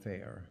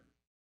warfare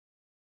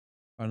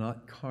are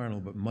not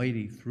carnal, but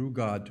mighty through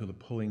God to the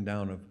pulling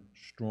down of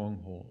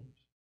strongholds."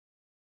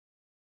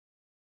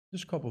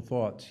 Just a couple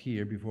thoughts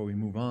here before we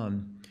move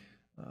on.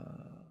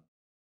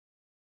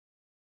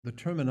 The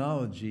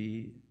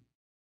terminology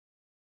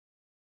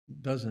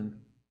doesn't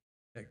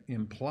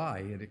imply,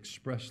 it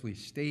expressly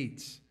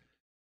states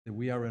that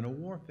we are in a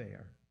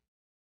warfare.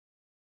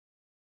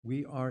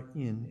 We are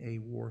in a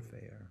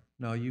warfare.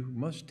 Now, you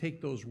must take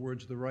those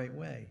words the right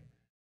way.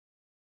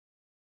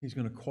 He's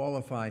going to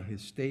qualify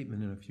his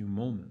statement in a few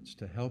moments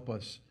to help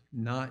us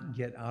not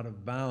get out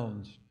of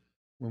bounds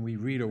when we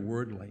read a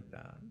word like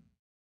that.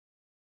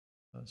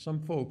 Some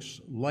folks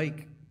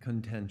like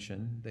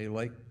contention, they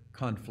like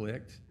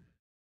conflict.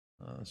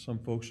 Some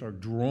folks are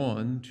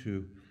drawn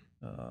to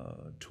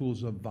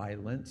tools of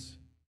violence.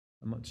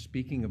 I'm not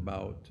speaking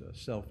about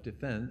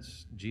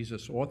self-defense.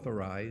 Jesus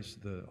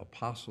authorized the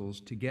apostles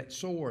to get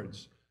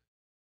swords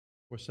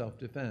for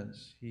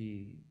self-defense.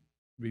 He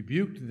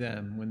rebuked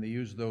them when they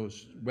used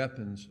those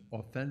weapons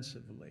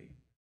offensively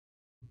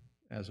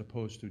as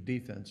opposed to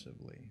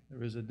defensively.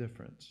 There is a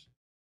difference.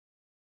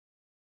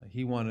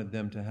 He wanted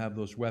them to have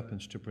those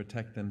weapons to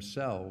protect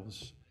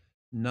themselves,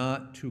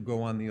 not to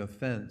go on the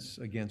offense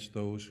against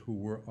those who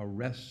were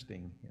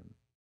arresting him.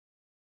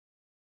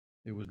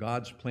 It was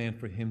God's plan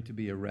for him to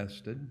be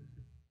arrested,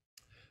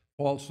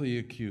 falsely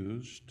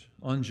accused,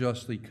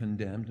 unjustly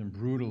condemned, and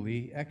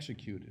brutally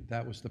executed.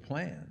 That was the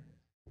plan.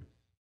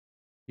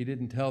 He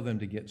didn't tell them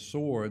to get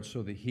swords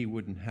so that he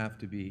wouldn't have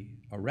to be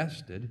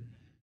arrested.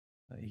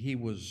 He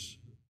was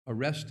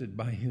arrested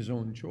by his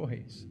own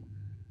choice.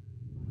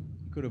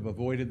 Could have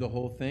avoided the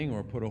whole thing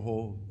or put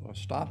a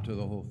stop to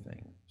the whole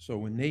thing. So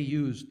when they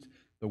used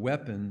the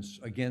weapons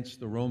against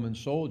the Roman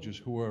soldiers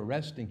who were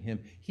arresting him,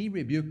 he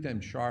rebuked them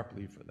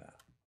sharply for that.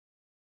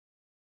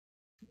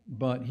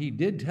 But he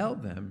did tell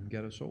them,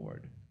 get a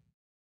sword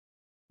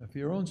for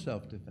your own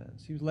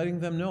self-defense. He was letting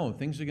them know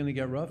things are going to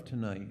get rough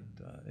tonight.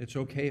 It's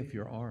okay if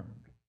you're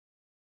armed.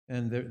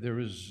 And there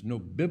is no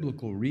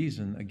biblical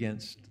reason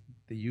against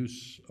the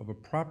use of a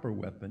proper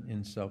weapon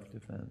in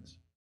self-defense,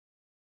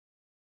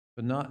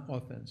 but not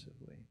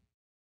offensively.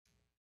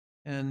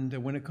 And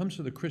when it comes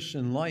to the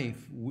Christian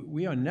life,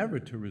 we are never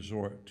to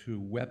resort to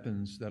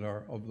weapons that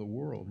are of the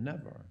world,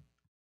 never.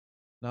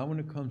 Not when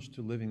it comes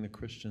to living the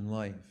Christian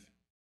life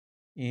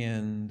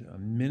and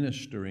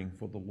ministering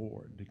for the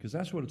Lord, because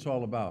that's what it's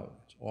all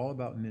about. It's all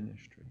about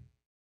ministry.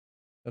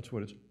 That's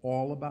what it's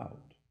all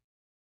about.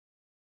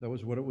 That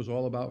was what it was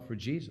all about for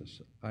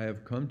Jesus. I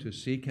have come to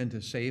seek and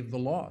to save the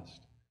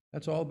lost.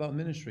 That's all about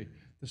ministry.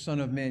 The Son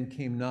of Man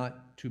came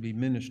not to be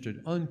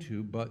ministered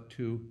unto, but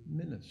to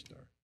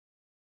minister.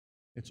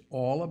 It's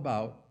all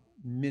about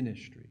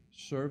ministry,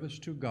 service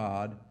to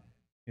God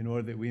in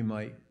order that we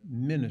might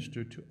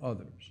minister to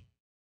others.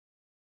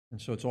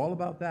 And so it's all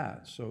about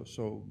that.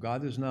 So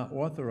God does not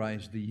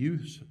authorize the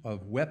use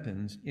of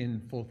weapons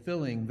in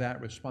fulfilling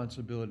that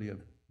responsibility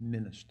of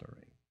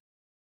ministering.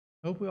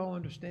 I hope we all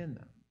understand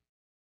that.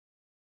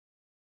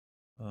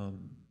 So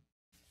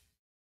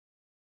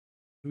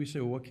we say,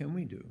 well, what can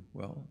we do?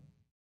 Well,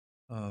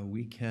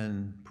 we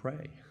can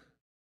pray.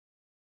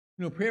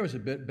 You know, prayer is a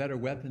bit better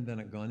weapon than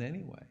a gun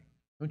anyway.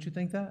 Don't you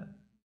think that?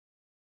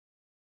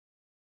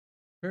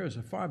 Prayer is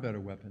a far better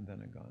weapon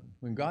than a gun.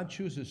 When God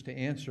chooses to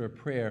answer a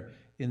prayer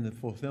in the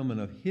fulfillment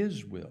of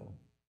his will,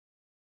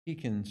 he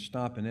can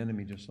stop an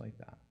enemy just like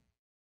that.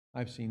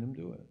 I've seen him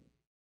do it.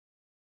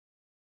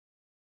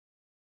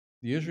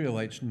 The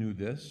Israelites knew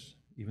this,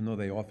 even though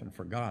they often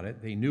forgot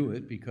it. They knew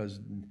it because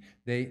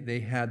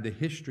they had the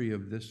history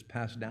of this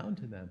passed down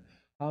to them,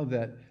 how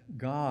that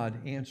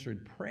God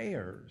answered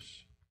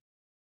prayers.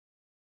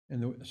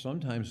 And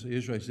sometimes the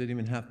Israelites didn't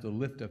even have to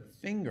lift a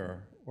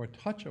finger or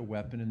touch a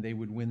weapon, and they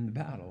would win the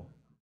battle.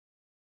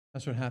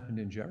 That's what happened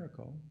in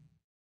Jericho.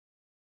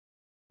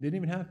 They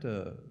didn't even have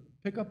to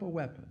pick up a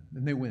weapon,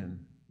 and they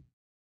win.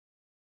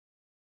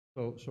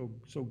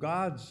 So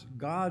God's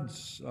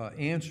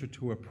answer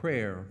to a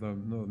prayer, the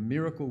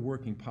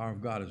miracle-working power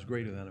of God is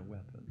greater than a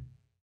weapon.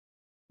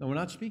 Now, we're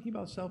not speaking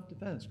about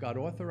self-defense. God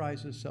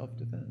authorizes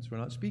self-defense. We're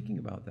not speaking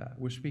about that.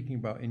 We're speaking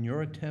about in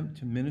your attempt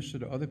to minister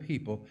to other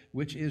people,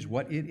 which is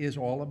what it is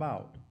all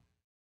about.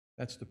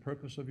 That's the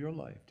purpose of your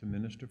life, to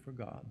minister for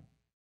God.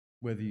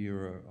 Whether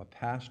you're a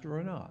pastor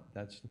or not,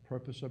 that's the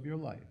purpose of your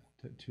life,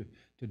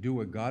 to do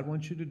what God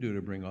wants you to do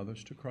to bring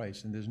others to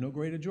Christ. And there's no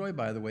greater joy,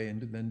 by the way,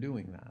 than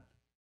doing that.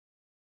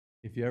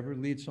 If you ever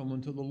lead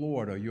someone to the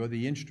Lord or you're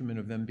the instrument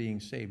of them being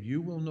saved,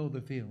 you will know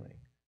the feeling.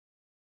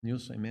 And you'll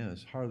say, man,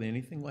 there's hardly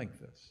anything like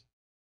this.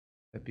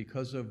 That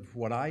because of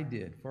what I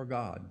did for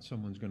God,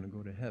 someone's going to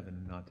go to heaven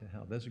and not to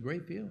hell. That's a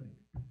great feeling.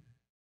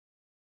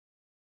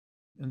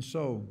 And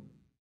so,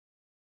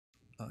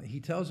 he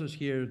tells us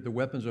here the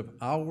weapons of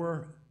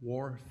our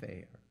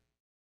warfare.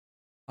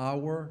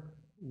 Our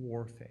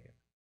warfare.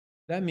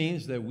 That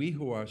means that we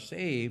who are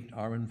saved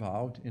are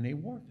involved in a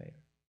warfare.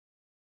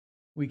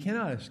 We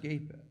cannot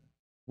escape it.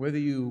 Whether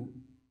you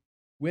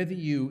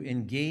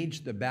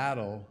engage the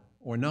battle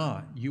or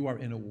not, you are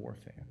in a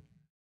warfare.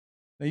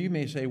 Now you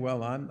may say,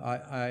 well,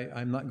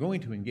 I'm not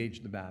going to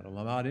engage the battle.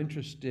 I'm not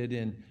interested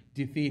in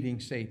defeating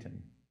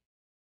Satan.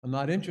 I'm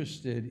not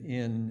interested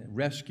in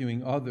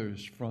rescuing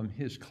others from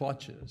his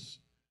clutches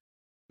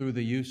through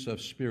the use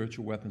of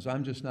spiritual weapons.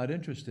 I'm just not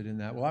interested in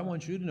that. Well, I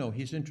want you to know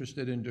he's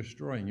interested in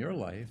destroying your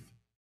life.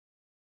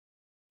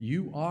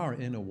 You are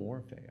in a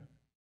warfare.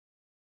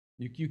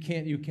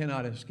 You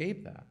cannot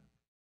escape that.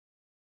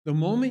 The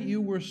moment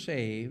you were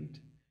saved,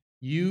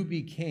 you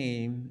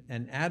became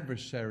an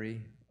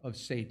adversary of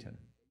Satan.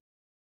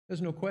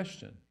 There's no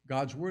question.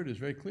 God's word is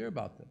very clear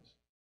about this.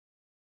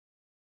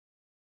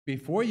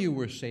 Before you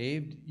were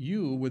saved,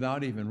 you,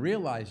 without even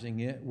realizing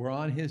it, were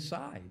on his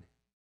side.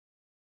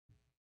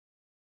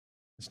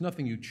 It's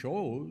nothing you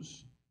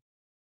chose.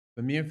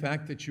 The mere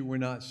fact that you were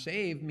not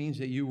saved means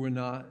that you were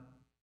not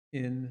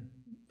in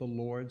the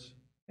Lord's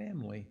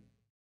family.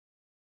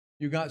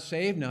 You got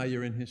saved, now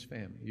you're in his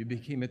family. You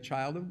became a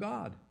child of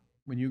God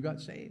when you got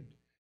saved.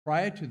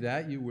 Prior to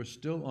that, you were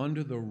still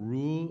under the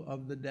rule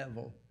of the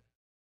devil.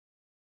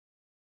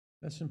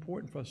 That's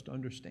important for us to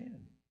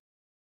understand.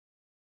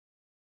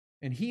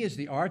 And he is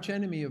the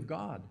archenemy of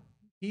God.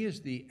 He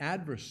is the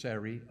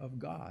adversary of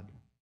God.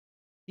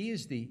 He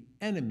is the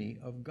enemy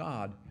of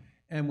God.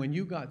 And when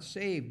you got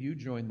saved, you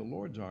joined the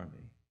Lord's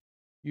army.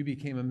 You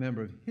became a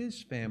member of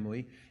his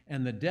family,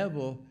 and the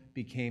devil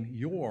became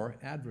your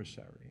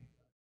adversary.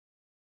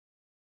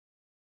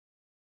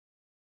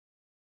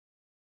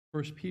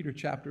 1 Peter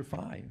chapter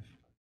 5.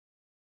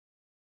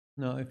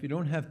 Now, if you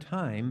don't have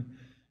time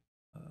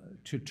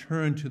to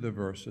turn to the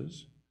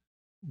verses,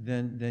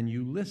 then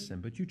you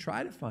listen. But you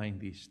try to find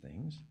these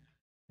things,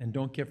 and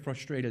don't get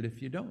frustrated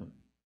if you don't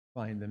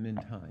find them in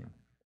time.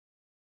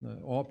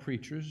 All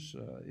preachers,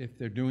 if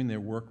they're doing their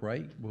work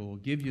right, will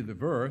give you the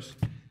verse,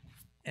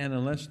 and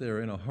unless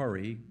they're in a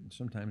hurry,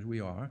 sometimes we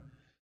are,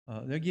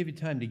 they'll give you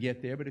time to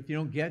get there. But if you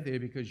don't get there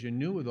because you're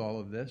new with all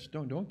of this,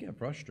 don't get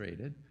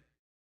frustrated.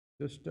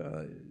 Just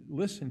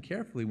listen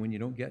carefully when you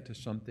don't get to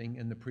something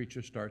and the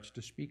preacher starts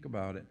to speak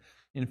about it.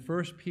 In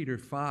 1 Peter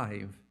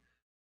 5,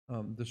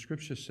 the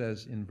scripture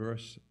says in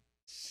verse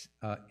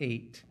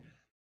 8,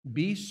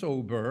 be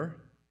sober,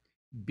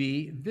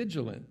 be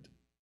vigilant.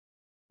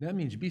 That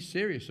means be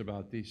serious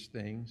about these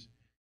things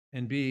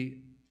and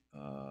be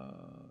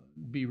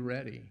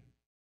ready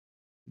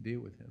to deal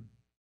with him.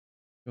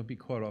 Don't be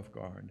caught off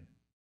guard.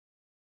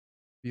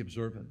 Be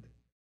observant.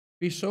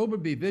 Be sober,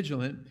 be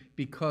vigilant,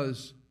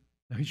 because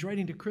now he's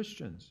writing to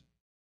Christians,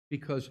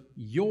 because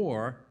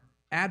your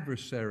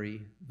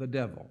adversary, the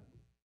devil,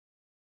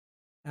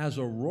 as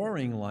a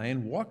roaring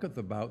lion, walketh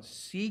about,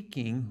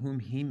 seeking whom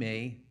he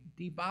may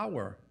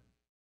devour.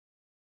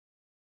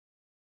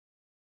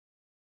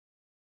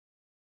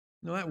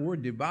 Now, that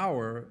word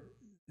devour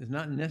does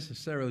not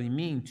necessarily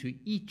mean to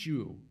eat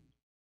you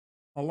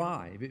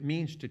alive. It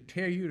means to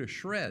tear you to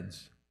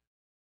shreds,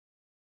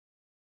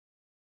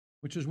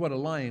 which is what a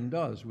lion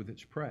does with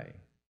its prey.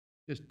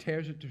 Just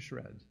tears it to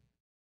shreds.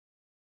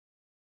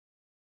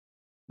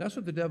 That's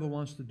what the devil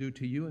wants to do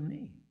to you and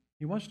me.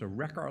 He wants to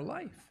wreck our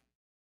life.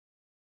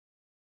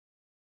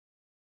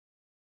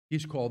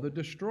 He's called the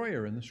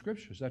destroyer in the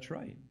scriptures. That's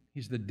right.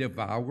 He's the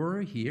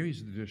devourer here.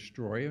 He's the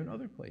destroyer in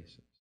other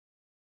places.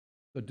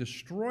 The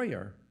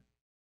destroyer,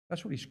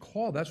 that's what he's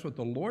called. That's what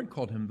the Lord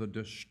called him, the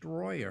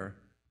destroyer.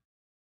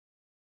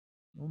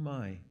 Oh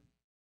my.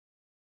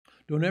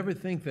 Don't ever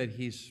think that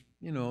he's,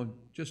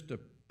 just a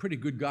pretty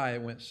good guy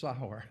that went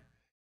sour.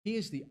 He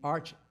is the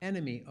arch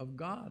enemy of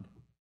God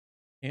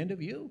and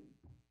of you.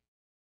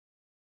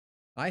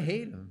 I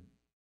hate him.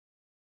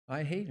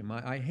 I hate him.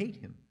 I hate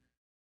him.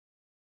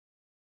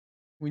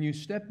 When you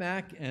step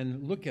back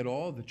and look at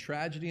all the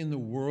tragedy in the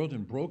world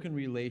and broken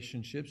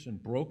relationships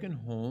and broken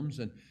homes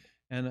and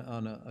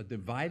on a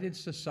divided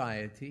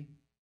society,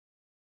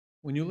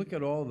 when you look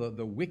at all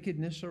the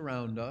wickedness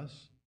around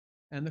us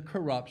and the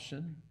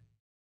corruption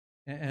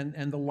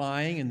and the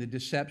lying and the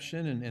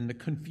deception and the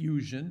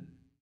confusion,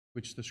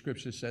 which the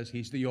scripture says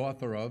he's the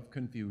author of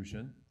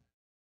confusion,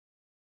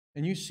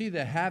 and you see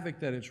the havoc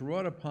that it's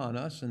wrought upon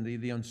us and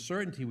the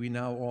uncertainty we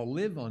now all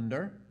live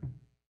under,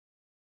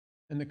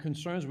 and the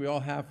concerns we all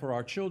have for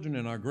our children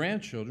and our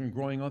grandchildren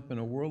growing up in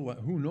a world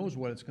who knows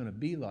what it's going to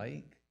be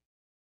like.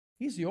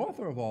 He's the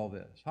author of all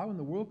this. How in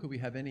the world could we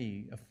have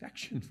any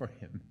affection for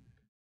him?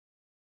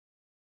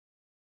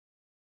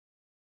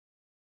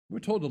 We're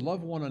told to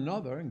love one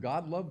another, and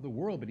God loved the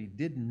world, but he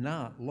did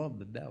not love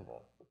the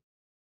devil.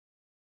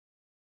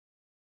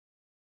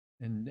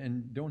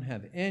 And don't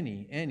have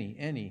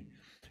any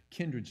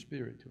kindred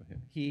spirit to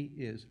him. He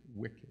is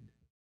wicked.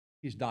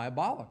 He's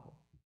diabolical.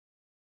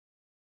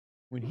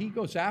 When he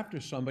goes after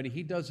somebody,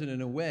 he does it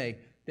in a way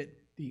that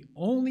the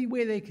only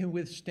way they can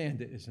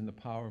withstand it is in the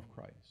power of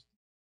Christ.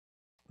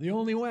 The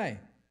only way.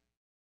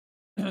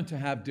 to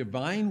have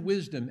divine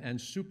wisdom and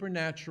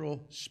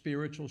supernatural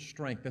spiritual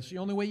strength. That's the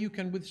only way you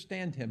can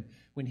withstand him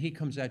when he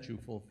comes at you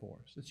full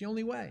force. That's the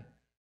only way.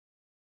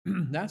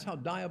 That's how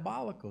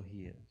diabolical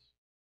he is.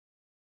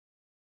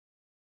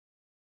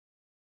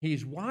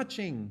 He's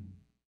watching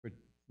for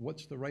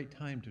what's the right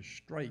time to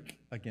strike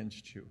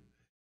against you.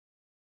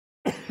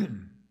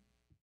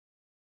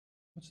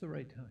 What's the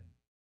right time?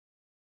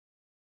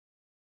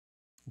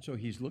 And so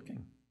he's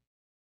looking.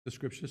 The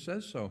scripture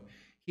says so.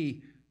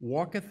 He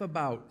walketh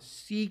about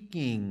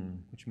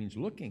seeking, which means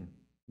looking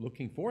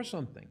for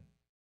something,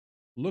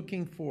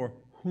 looking for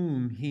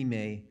whom he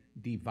may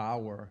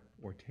devour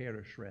or tear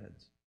to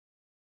shreds.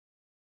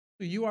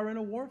 So you are in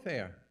a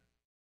warfare.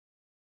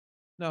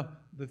 Now,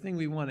 the thing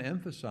we want to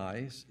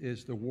emphasize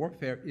is the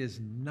warfare is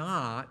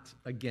not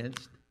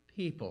against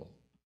people.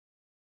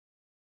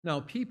 Now,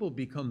 people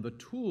become the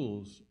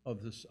tools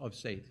of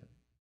Satan.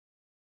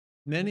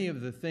 Many of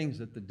the things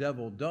that the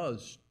devil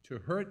does to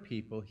hurt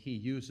people, he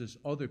uses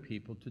other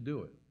people to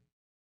do it.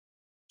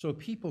 So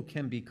people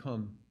can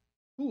become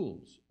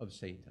tools of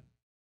Satan.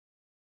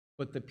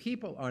 But the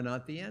people are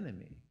not the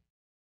enemy.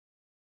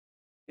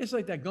 It's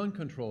like that gun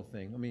control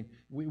thing. I mean,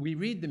 we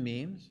read the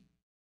memes.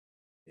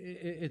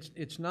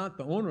 It's not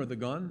the owner of the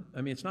gun.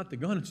 I mean, it's not the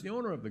gun, it's the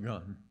owner of the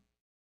gun.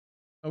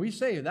 And we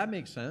say, that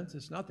makes sense.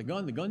 It's not the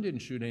gun. The gun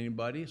didn't shoot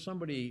anybody.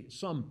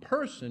 Some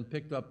person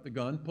picked up the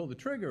gun, pulled the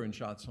trigger, and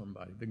shot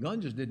somebody. The gun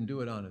just didn't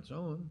do it on its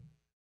own.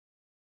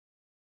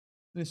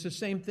 And it's the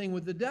same thing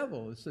with the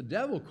devil. It's the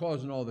devil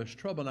causing all this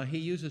trouble. Now, he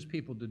uses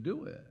people to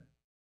do it.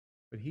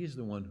 But he's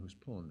the one who's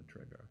pulling the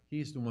trigger.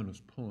 He's the one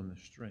who's pulling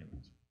the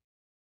strings.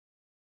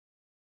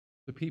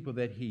 The people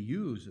that he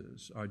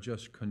uses are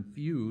just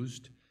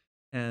confused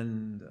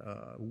and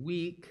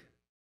weak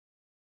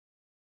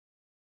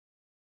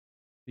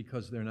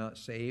because they're not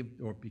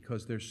saved, or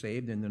because they're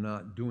saved and they're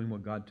not doing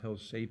what God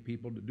tells saved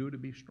people to do to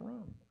be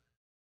strong.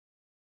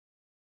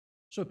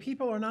 So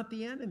people are not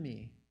the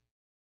enemy.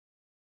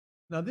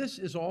 Now, this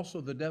is also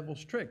the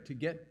devil's trick, to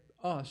get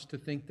us to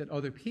think that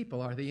other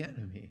people are the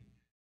enemy.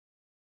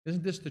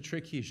 Isn't this the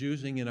trick he's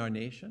using in our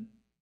nation?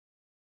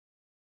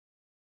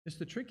 It's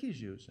the trick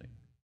he's using.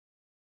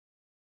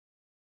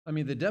 I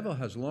mean, the devil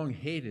has long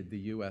hated the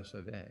U.S.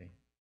 of A.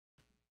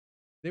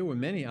 There were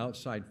many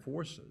outside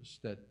forces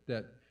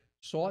that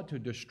sought to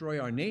destroy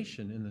our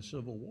nation in the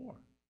Civil War.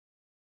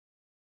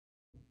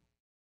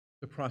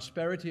 The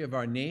prosperity of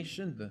our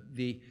nation,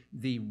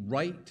 the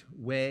right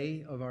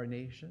way of our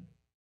nation,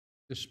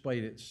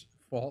 despite its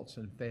faults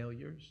and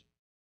failures,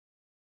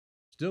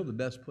 still the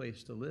best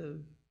place to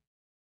live.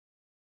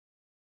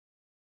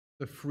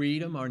 The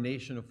freedom our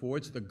nation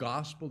affords, the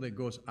gospel that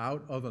goes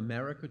out of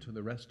America to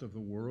the rest of the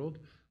world,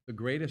 the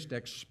greatest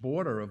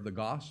exporter of the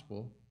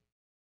gospel.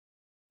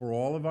 For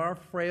all of our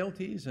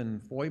frailties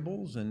and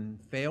foibles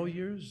and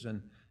failures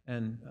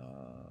and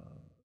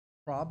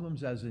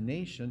problems as a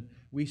nation,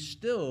 we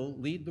still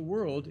lead the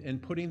world in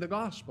putting the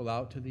gospel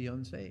out to the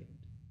unsaved.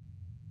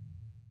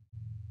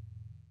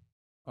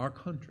 Our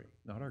country,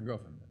 not our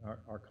government,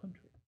 our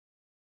country.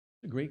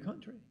 It's a great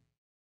country.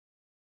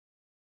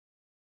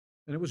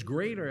 And it was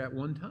greater at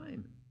one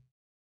time.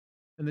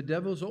 And the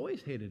devil's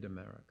always hated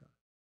America.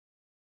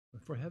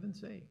 But for heaven's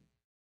sake.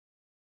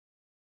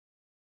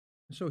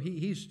 So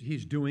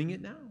he's doing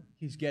it now.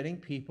 He's getting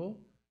people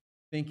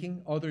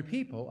thinking other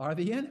people are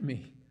the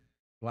enemy.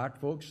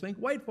 Black folks think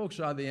white folks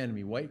are the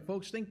enemy. White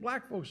folks think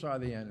black folks are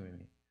the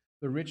enemy.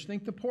 The rich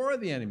think the poor are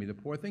the enemy. The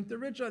poor think the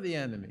rich are the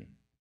enemy.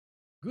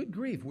 Good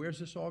grief, where's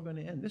this all going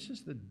to end? This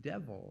is the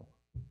devil.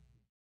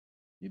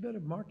 You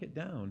better mark it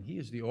down. He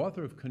is the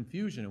author of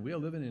confusion, and we are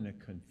living in a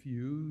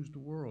confused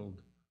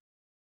world.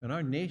 And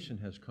our nation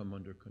has come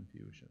under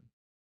confusion.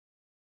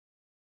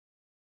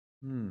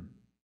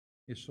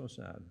 It's so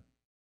sad.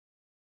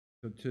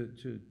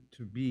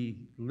 To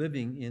be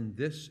living in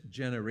this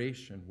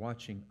generation,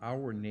 watching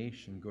our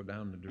nation go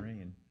down the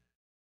drain.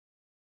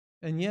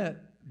 And yet,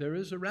 there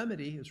is a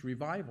remedy, it's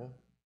revival,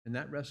 and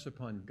that rests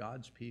upon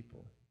God's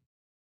people.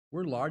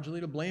 We're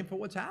largely to blame for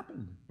what's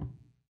happened.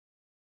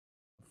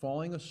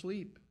 Falling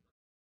asleep.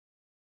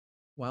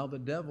 While the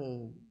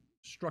devil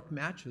struck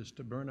matches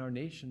to burn our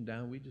nation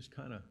down, we just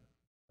kind of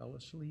fell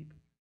asleep.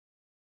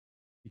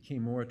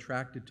 Became more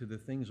attracted to the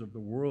things of the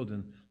world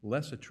and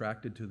less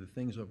attracted to the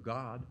things of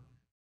God.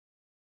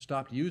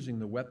 Stopped using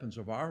the weapons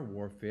of our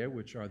warfare,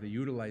 which are the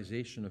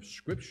utilization of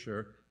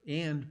Scripture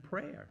and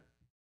prayer.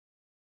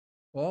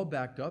 All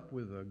backed up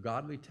with a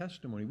godly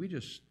testimony. We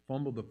just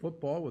fumbled the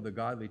football with a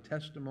godly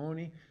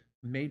testimony,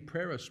 made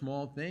prayer a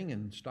small thing,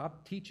 and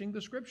stopped teaching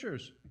the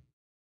Scriptures.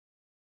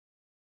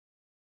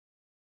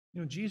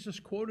 You know,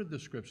 Jesus quoted the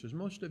Scriptures.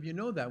 Most of you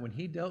know that. When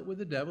he dealt with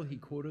the devil, he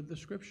quoted the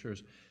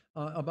Scriptures.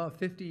 About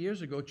 50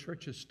 years ago,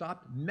 churches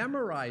stopped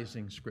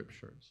memorizing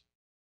Scriptures,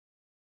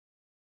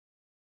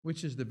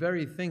 which is the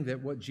very thing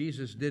that what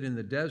Jesus did in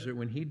the desert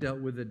when he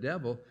dealt with the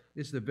devil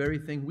is the very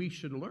thing we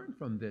should learn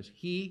from this.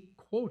 He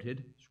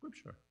quoted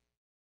Scripture.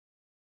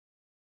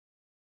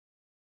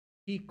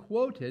 He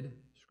quoted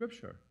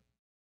Scripture.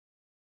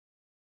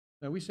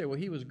 Now we say, well,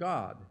 he was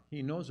God.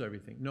 He knows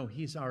everything. No,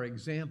 he's our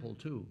example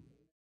too.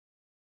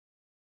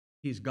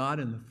 He's God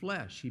in the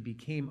flesh. He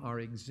became our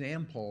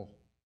example.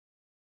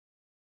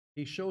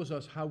 He shows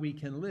us how we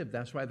can live.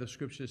 That's why the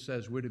scripture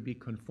says we're to be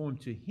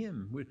conformed to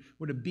him.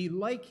 We're to be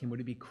like him. We're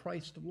to be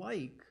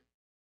Christ-like.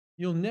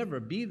 You'll never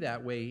be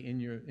that way in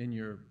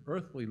your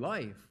earthly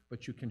life,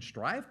 but you can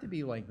strive to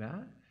be like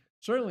that.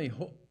 Certainly,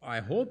 I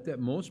hope that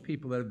most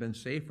people that have been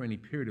saved for any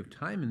period of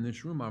time in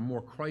this room are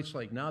more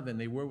Christ-like now than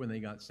they were when they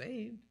got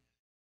saved.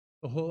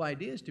 The whole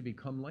idea is to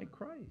become like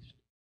Christ,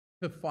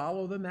 to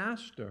follow the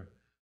Master,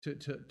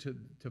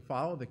 to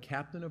follow the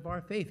captain of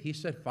our faith. He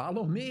said,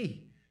 follow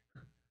me.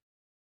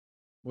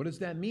 What does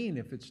that mean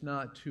if it's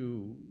not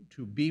to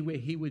be where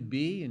he would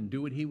be and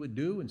do what he would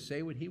do and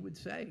say what he would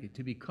say,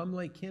 to become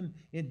like him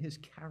in his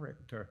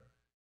character?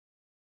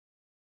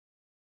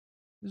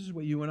 This is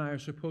what you and I are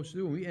supposed to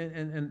do.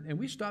 And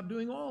we stop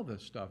doing all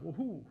this stuff. Well,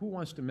 who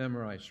wants to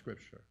memorize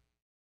Scripture?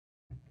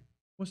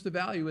 What's the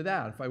value of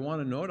that? If I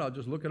want to know it, I'll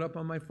just look it up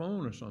on my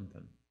phone or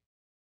something.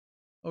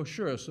 Oh,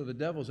 sure, so the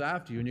devil's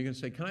after you, and you're going to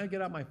say, can I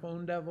get out my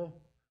phone, devil?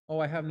 Oh,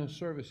 I have no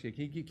service here.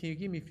 Can you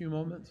give me a few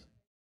moments?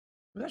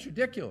 Well, that's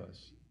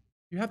ridiculous.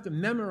 You have to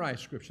memorize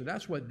Scripture.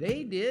 That's what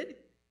they did.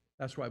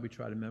 That's why we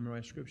try to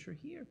memorize Scripture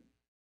here.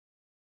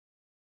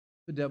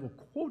 The devil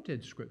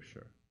quoted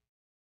Scripture.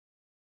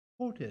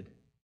 Quoted.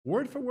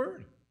 Word for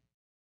word.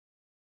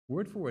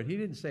 Word for word. He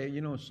didn't say,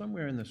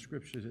 somewhere in the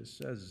Scriptures it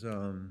says,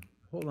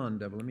 hold on,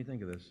 devil, let me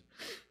think of this.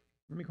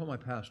 Let me call my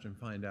pastor and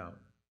find out.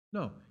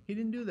 No, he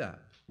didn't do that.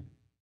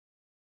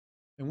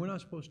 And we're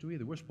not supposed to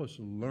either. We're supposed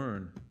to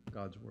learn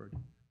God's Word.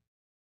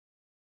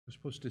 We're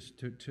supposed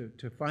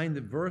to find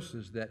the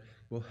verses that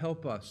will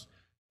help us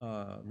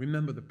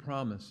remember the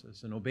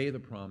promises and obey the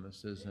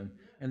promises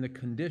and the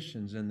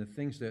conditions and the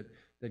things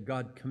that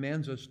God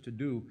commands us to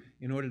do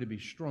in order to be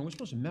strong. We're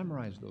supposed to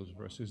memorize those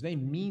verses. They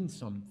mean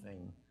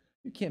something.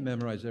 You can't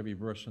memorize every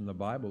verse in the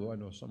Bible, though I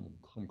know some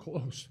will come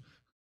close.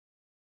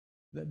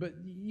 But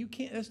you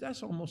can't,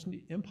 that's almost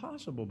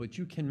impossible, but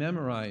you can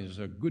memorize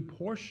a good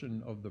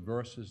portion of the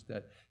verses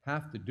that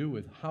have to do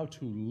with how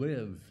to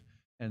live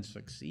and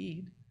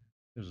succeed.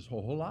 There's a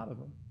whole lot of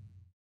them.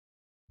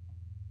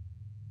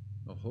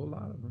 A whole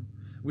lot of them.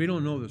 We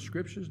don't know the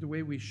Scriptures the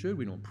way we should.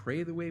 We don't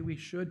pray the way we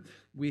should.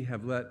 We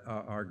have let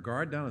our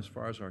guard down as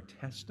far as our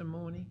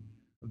testimony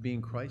of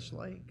being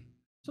Christ-like.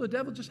 So the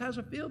devil just has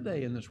a field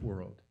day in this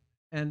world.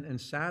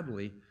 And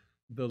sadly,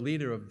 the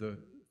leader of the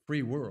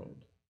free world,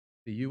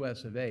 the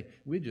U.S. of A.,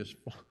 we're just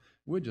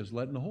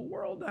letting the whole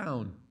world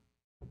down.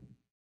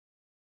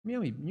 You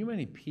know how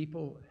many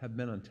people have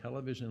been on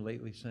television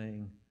lately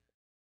saying,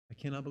 I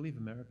cannot believe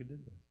America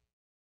did this.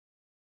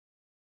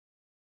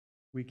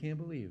 We can't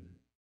believe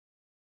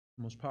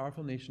the most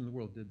powerful nation in the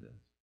world did this.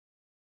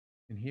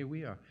 And here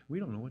we are. We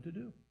don't know what to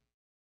do.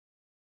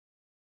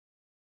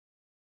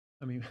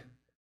 I mean,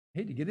 I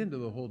hate to get into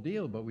the whole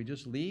deal, but we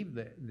just leave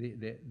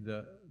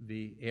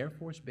the Air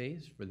Force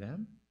base for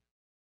them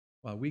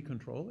while we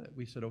control it.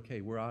 We said,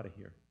 okay, we're out of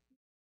here.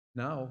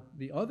 Now,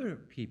 the other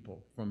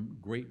people from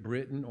Great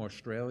Britain,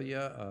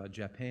 Australia,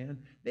 Japan,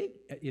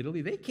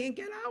 Italy, they can't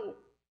get out.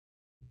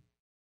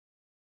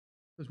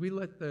 Because we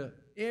let the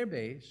air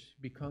base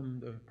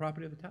become the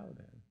property of the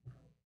Taliban.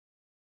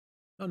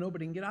 No,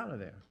 nobody can get out of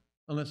there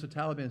unless the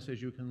Taliban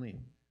says you can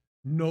leave.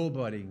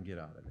 Nobody can get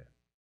out of there.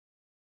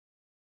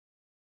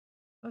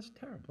 That's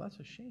terrible. That's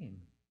a shame.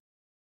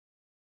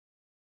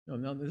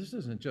 No, this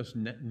isn't just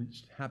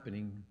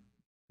happening.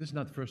 This is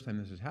not the first time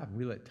this has happened.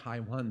 We let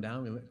Taiwan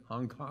down. We let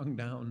Hong Kong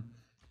down.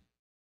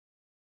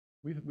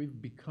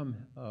 We've become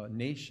a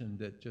nation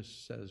that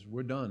just says,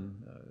 we're done.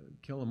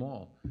 Kill them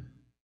all.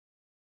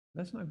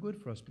 That's not good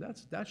for us, but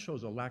that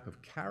shows a lack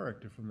of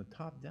character from the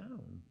top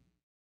down.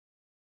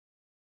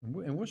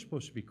 And we're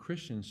supposed to be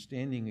Christians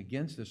standing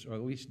against this, or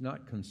at least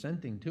not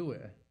consenting to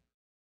it.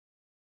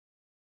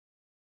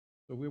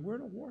 So we're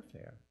in a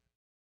warfare.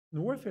 And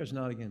the warfare is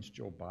not against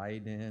Joe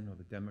Biden or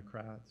the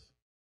Democrats.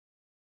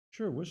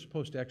 Sure, we're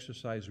supposed to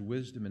exercise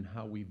wisdom in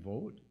how we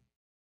vote.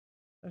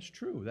 That's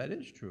true. That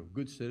is true.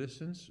 Good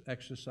citizens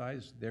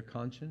exercise their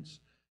conscience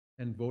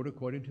and vote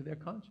according to their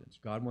conscience.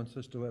 God wants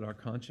us to let our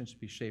conscience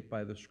be shaped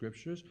by the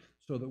Scriptures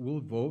so that we'll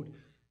vote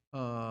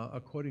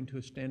according to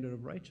a standard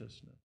of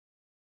righteousness.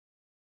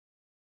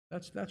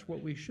 That's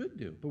what we should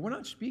do. But we're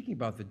not speaking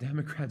about the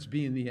Democrats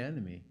being the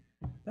enemy.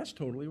 That's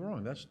totally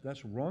wrong.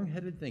 That's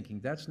wrong-headed thinking.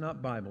 That's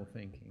not Bible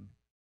thinking.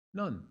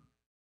 None.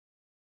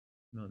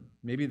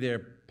 Maybe their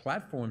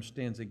platform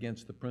stands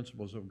against the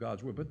principles of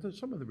God's word, but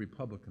some of the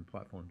Republican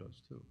platform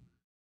does too.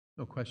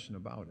 No question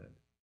about it.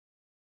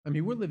 I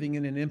mean, we're living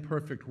in an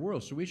imperfect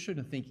world, so we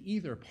shouldn't think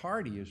either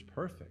party is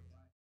perfect.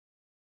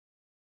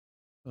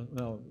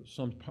 Well,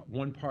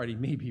 one party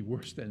may be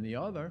worse than the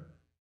other,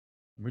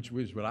 which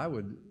is what I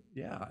would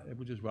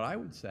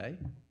say.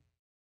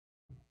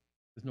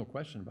 There's no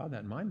question about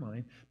that in my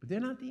mind, but they're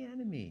not the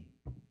enemy.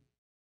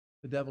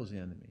 The devil's the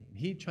enemy.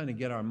 He's trying to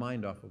get our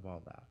mind off of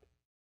all that.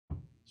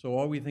 So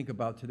all we think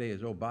about today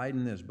is, oh,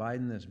 Biden this,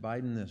 Biden this,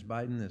 Biden this,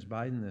 Biden this,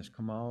 Biden this,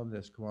 Kamala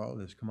this, Kamala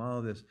this,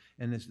 Kamala this,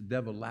 and it's the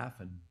devil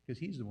laughing because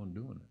he's the one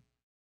doing it.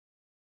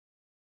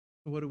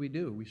 So what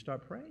do? We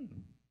start praying.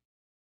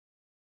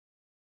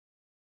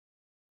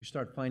 We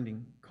start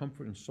finding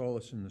comfort and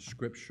solace in the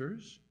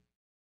scriptures.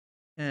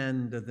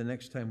 And the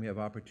next time we have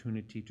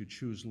opportunity to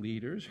choose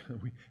leaders,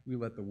 we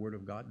let the Word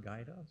of God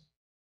guide us.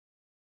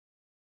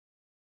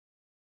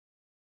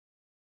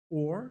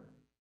 Or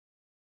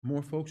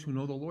more folks who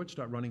know the Lord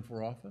start running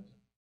for office.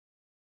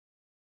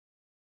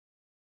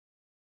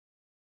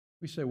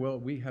 We say, well,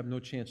 we have no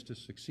chance to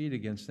succeed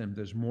against them.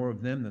 There's more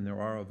of them than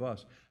there are of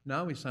us.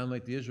 Now we sound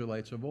like the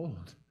Israelites of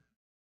old.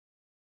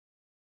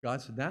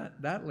 God said,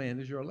 that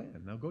land is your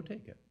land. Now go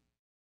take it.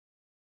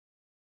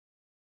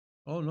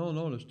 Oh,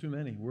 no, there's too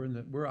many.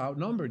 We're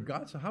outnumbered.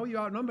 God said, how are you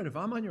outnumbered if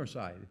I'm on your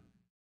side?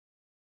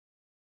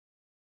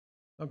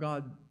 Oh,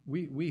 God,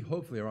 we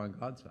hopefully are on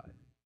God's side.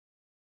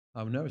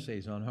 I would never say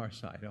he's on our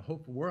side. I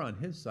hope we're on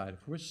his side.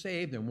 If we're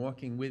saved and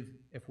walking with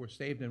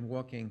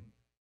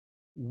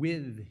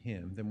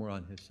him, then we're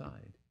on his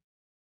side.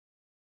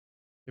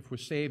 If we're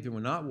saved and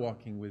we're not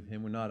walking with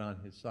him, we're not on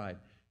his side.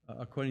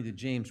 According to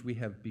James, we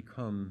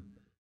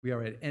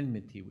are at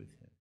enmity with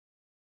him.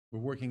 We're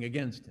working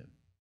against him.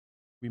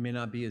 We may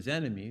not be his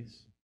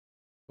enemies,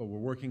 but we're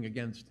working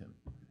against him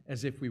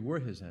as if we were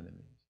his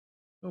enemies.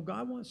 No,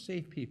 God wants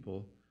saved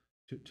people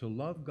to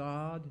love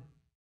God,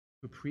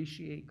 to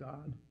appreciate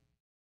God,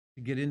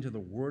 to get into the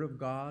Word of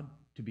God,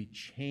 to be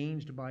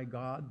changed by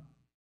God,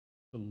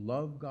 to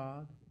love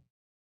God,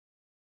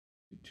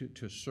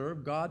 to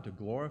serve God, to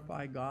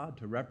glorify God,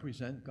 to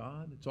represent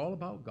God. It's all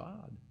about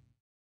God.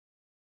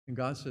 And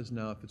God says,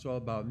 now, if it's all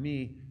about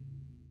me,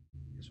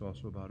 it's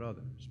also about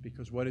others.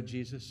 Because what did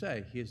Jesus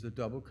say? Here's the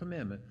double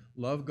commandment.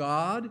 Love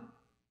God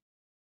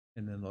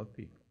and then love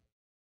people.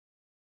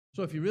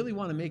 So if you really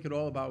want to make it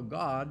all about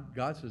God,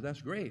 God says, that's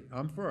great.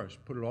 I'm first.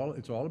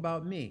 It's all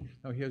about me.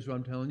 Now here's what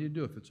I'm telling you to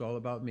do. If it's all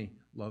about me,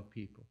 love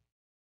people.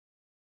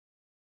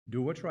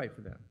 Do what's right for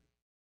them.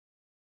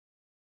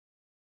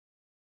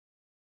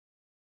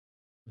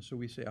 And so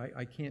we say,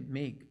 I can't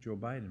make Joe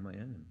Biden my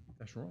enemy.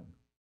 That's wrong.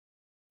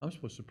 I'm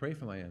supposed to pray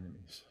for my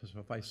enemies. So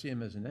if I see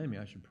him as an enemy,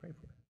 I should pray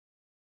for him.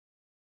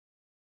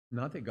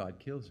 Not that God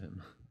kills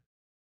him.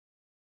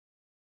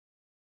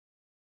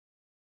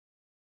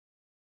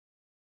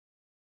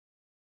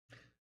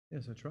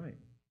 Yes, that's right.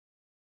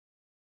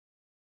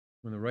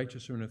 When the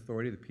righteous are in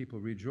authority, the people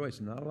rejoice.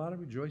 Not a lot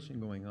of rejoicing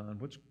going on.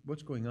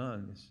 What's going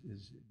on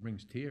is it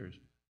brings tears.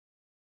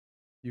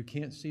 You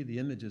can't see the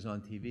images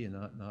on TV and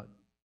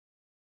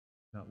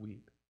not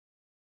weep.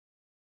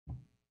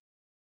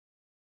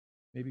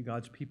 Maybe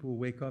God's people will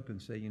wake up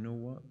and say, you know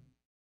what?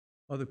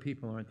 Other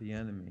people aren't the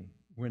enemy.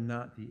 We're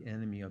not the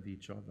enemy of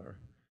each other.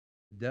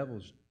 The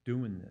devil's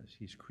doing this.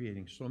 He's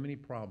creating so many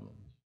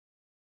problems.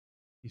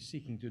 He's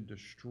seeking to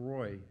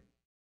destroy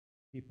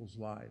people's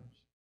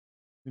lives.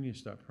 We need to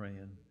start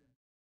praying.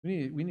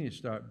 We need to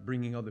start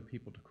bringing other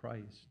people to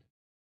Christ.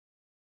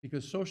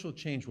 Because social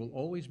change will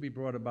always be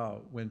brought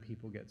about when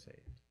people get saved.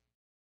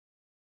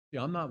 See,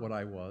 I'm not what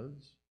I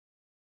was.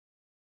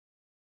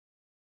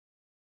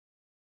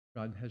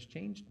 God has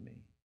changed me.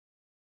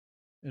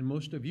 And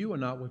most of you are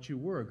not what you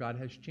were. God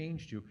has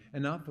changed you.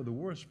 And not for the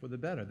worse, for the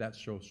better.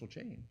 That's social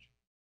change.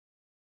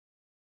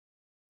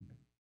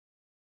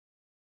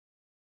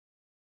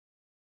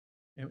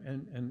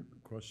 And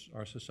of course,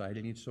 our society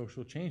needs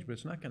social change, but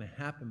it's not going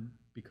to happen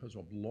because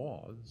of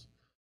laws. It's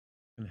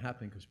going to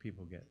happen because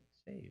people get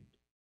saved.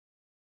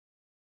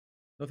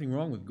 Nothing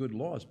wrong with good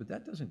laws, but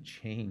that doesn't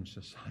change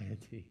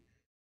society.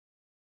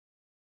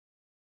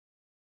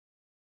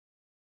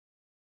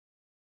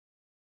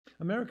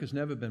 America's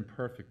never been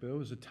perfect, but there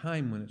was a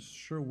time when it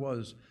sure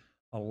was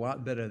a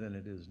lot better than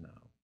it is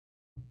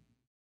now.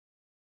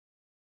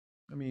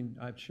 I mean,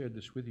 I've shared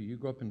this with you. You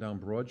go up and down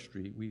Broad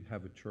Street, we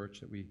have a church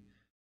that we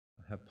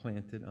have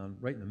planted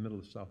right in the middle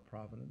of South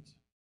Providence.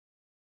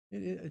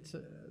 It's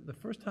the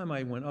first time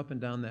I went up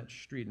and down that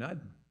street, and I'd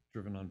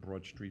driven on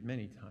Broad Street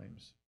many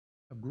times.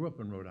 I grew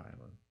up in Rhode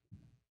Island.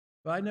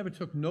 But I never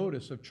took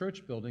notice of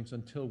church buildings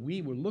until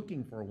we were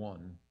looking for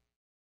one.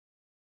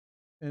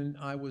 And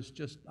I was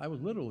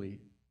literally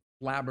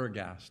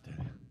flabbergasted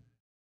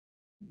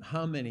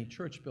how many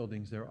church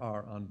buildings there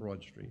are on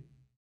Broad Street.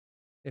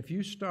 If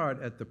you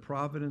start at the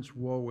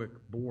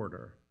Providence-Warwick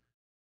border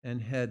and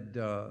head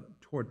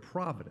toward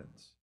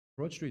Providence,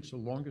 Broad Street's the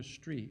longest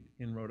street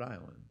in Rhode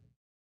Island.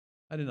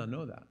 I did not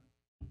know that.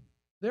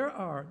 There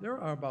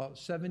are about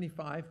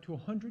 75 to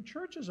 100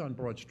 churches on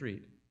Broad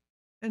Street,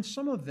 and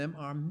some of them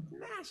are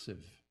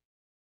massive.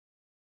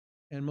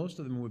 And most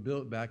of them were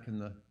built back in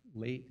the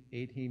late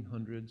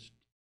 1800s,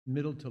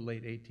 middle to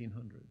late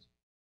 1800s.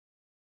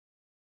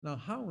 Now,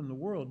 how in the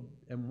world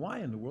and why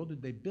in the world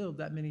did they build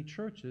that many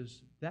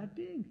churches that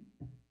big?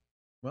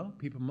 Well,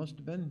 people must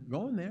have been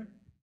going there.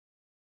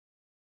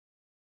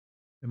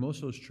 And most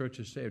of those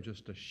churches say are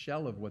just a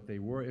shell of what they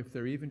were, if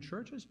they're even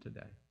churches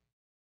today.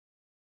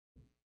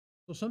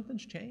 So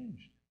something's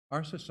changed.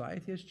 Our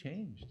society has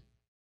changed.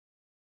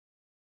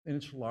 And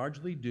it's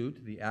largely due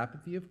to the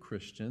apathy of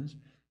Christians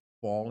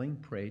falling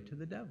prey to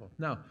the devil.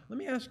 Now, let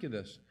me ask you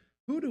this.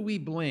 Who do we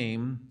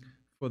blame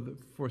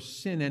for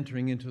sin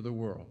entering into the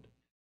world?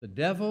 The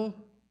devil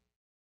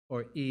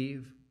or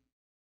Eve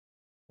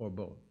or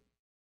both?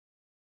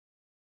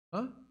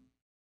 Huh?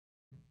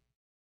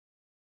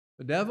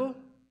 The devil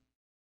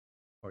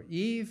or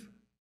Eve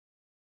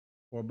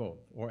or both?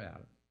 Or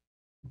Adam?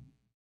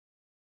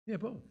 Yeah,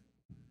 both.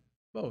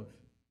 Both.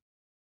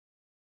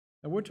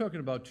 And we're talking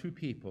about two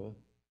people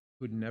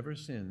who'd never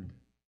sinned,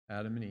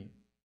 Adam and Eve.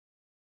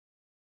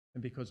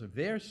 And because of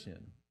their sin,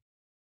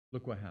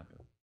 look what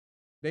happened.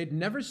 They'd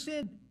never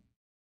sinned.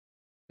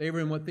 They were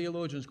in what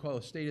theologians call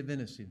a state of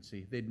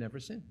innocency. They'd never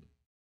sinned.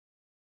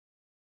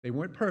 They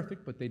weren't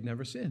perfect, but they'd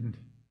never sinned.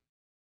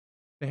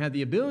 They had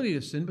the ability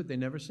to sin, but they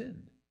never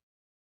sinned.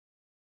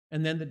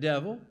 And then the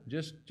devil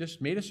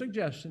just made a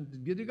suggestion.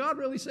 Did God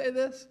really say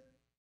this?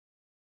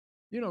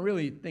 You don't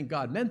really think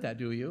God meant that,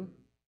 do you?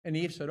 And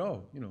Eve said,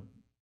 oh,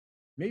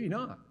 maybe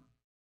not.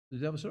 The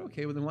devil said,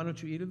 okay, well then why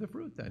don't you eat of the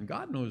fruit then?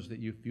 God knows that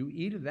if you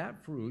eat of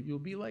that fruit, you'll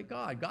be like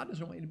God. God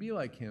doesn't want you to be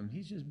like him.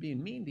 He's just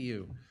being mean to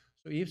you.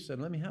 So Eve said,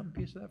 let me have a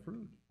piece of that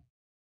fruit.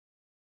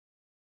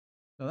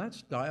 Now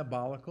that's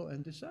diabolical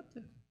and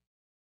deceptive.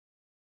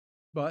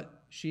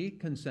 But she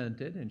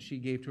consented and she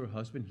gave to her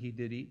husband. He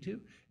did eat too.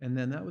 And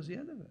then that was the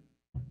end of it.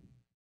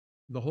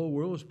 The whole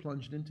world was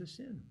plunged into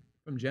sin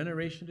from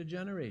generation to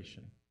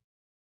generation.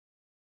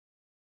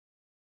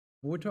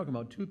 We're talking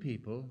about two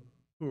people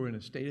who were in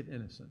a state of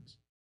innocence.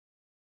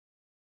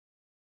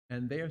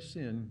 And their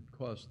sin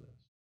caused this.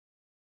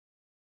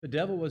 The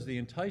devil was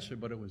the enticer,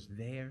 but it was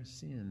their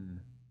sin.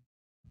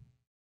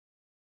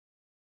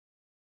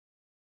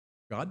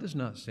 God does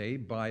not say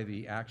by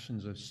the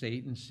actions of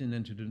Satan sin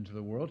entered into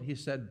the world. He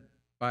said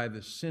by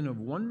the sin of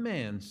one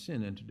man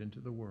sin entered into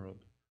the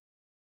world.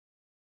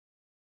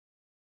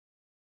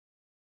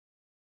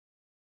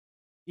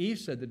 Eve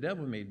said the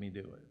devil made me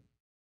do it.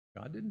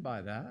 God didn't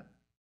buy that.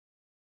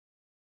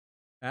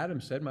 Adam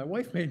said my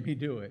wife made me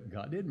do it.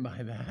 God didn't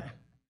buy that.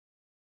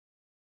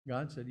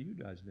 God said you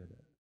guys did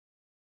it.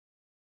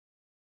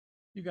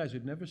 You guys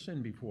had never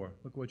sinned before.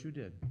 Look what you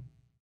did.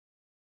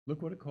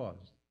 Look what it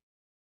caused.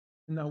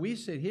 And now we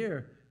sit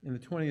here in the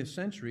 20th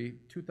century,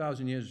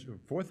 2,000 years or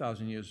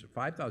 4,000 years or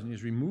 5,000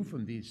 years removed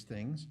from these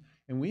things,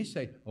 and we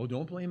say, oh,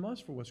 don't blame us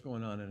for what's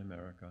going on in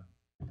America.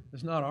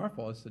 It's not our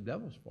fault. It's the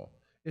devil's fault.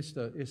 It's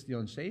the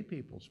unsaved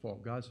people's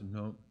fault. God said,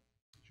 no,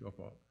 it's your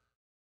fault.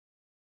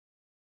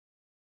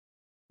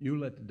 You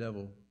let the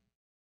devil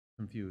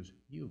confuse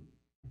you.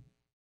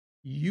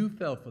 You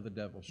fell for the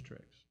devil's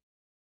tricks.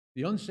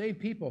 The unsaved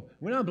people,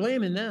 we're not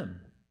blaming them.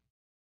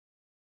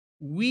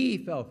 We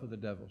fell for the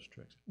devil's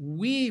tricks.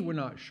 We were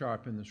not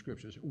sharp in the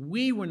scriptures.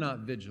 We were not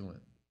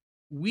vigilant.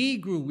 We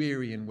grew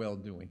weary in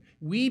well-doing.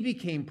 We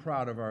became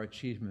proud of our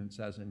achievements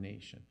as a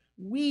nation.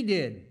 We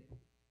did.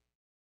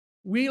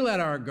 We let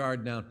our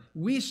guard down.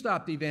 We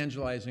stopped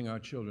evangelizing our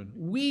children.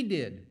 We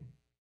did.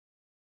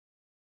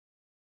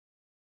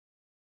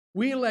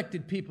 We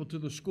elected people to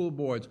the school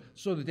boards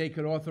so that they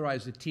could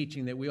authorize the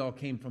teaching that we all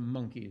came from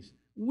monkeys.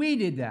 We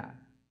did that.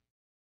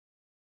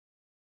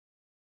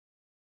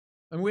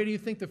 And where do you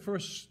think the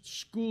first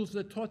schools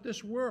that taught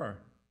this were?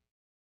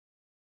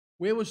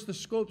 Where was the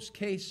Scopes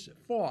case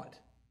fought?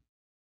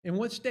 In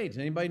what states?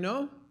 Anybody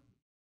know?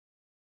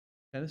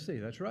 Tennessee,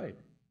 that's right.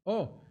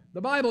 Oh,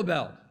 the Bible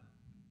Belt.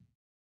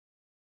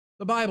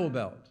 The Bible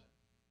Belt.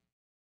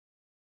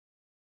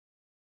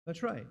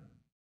 That's right.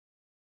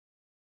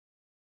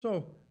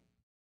 So,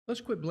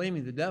 let's quit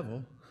blaming the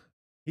devil.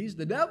 He's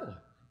the devil.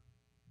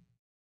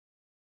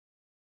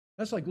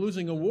 That's like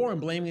losing a war and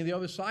blaming the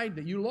other side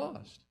that you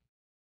lost,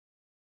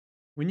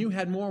 when you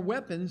had more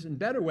weapons and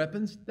better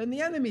weapons than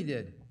the enemy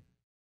did.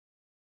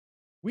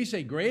 We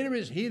say, greater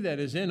is he that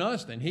is in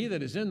us than he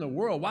that is in the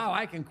world. Wow,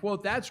 I can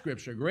quote that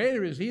scripture.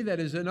 Greater is he that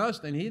is in us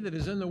than he that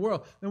is in the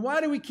world. Then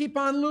why do we keep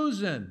on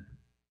losing?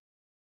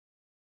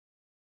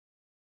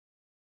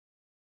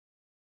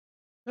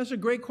 That's a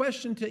great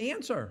question to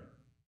answer.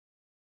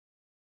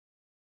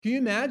 Can you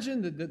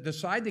imagine the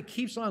side that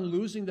keeps on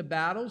losing the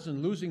battles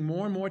and losing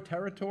more and more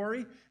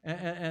territory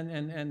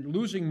and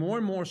losing more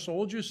and more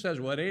soldiers says,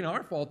 well, it ain't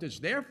our fault, it's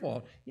their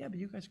fault. Yeah, but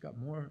you guys got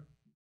more,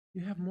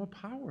 you have more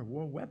power,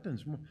 more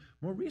weapons,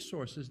 more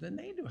resources than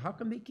they do. How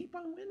come they keep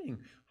on winning?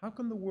 How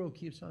come the world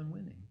keeps on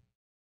winning?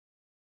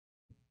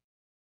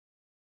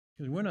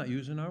 Because we're not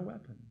using our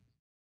weapons.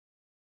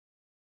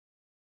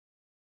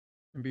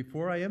 And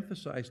before I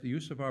emphasize the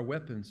use of our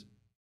weapons,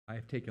 I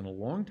have taken a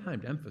long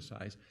time to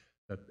emphasize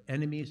that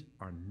enemies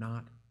are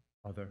not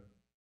other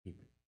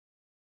people.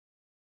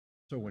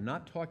 So we're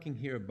not talking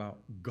here about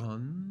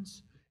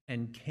guns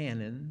and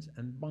cannons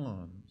and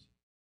bombs.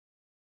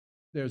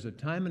 There's a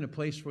time and a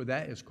place for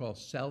that. It's called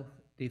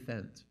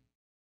self-defense.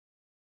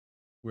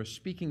 We're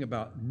speaking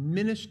about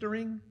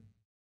ministering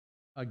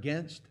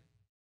against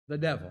the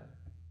devil.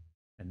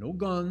 And no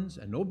guns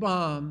and no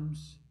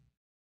bombs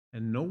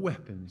and no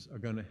weapons are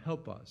going to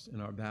help us in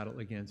our battle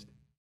against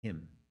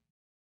him.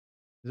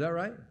 Is that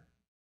right?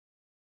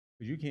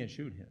 Because you can't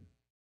shoot him.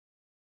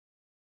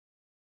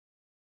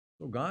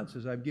 So God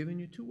says, I've given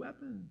you two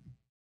weapons.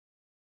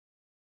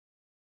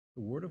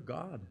 The Word of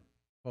God,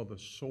 called the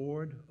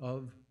sword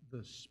of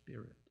the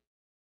Spirit.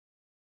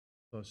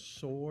 The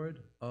sword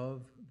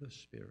of the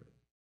Spirit.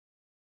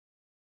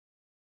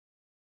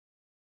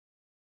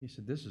 He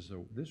said,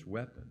 this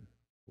weapon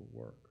will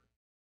work.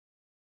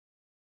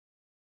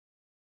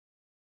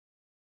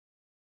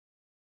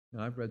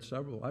 Now, I've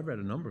read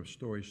a number of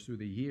stories through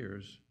the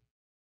years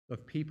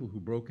of people who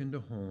broke into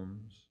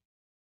homes,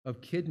 of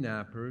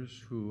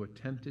kidnappers who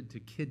attempted to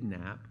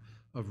kidnap,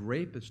 of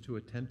rapists who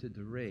attempted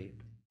to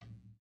rape.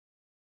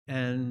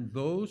 And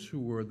those who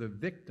were the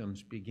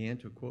victims began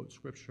to quote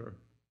Scripture.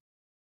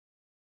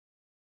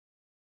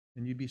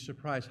 And you'd be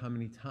surprised how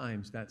many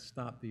times that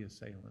stopped the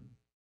assailant.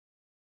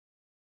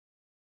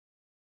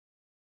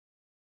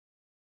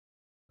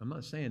 I'm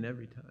not saying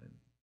every time.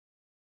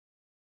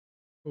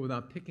 But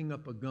without picking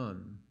up a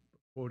gun,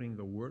 quoting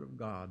the Word of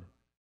God,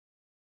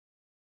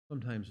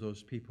 sometimes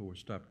those people were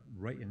stopped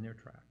right in their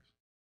tracks.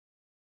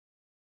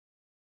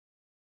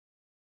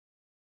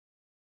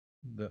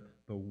 The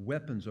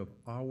weapons of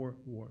our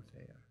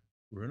warfare.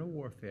 We're in a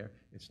warfare.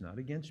 It's not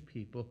against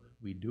people.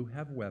 We do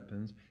have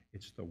weapons.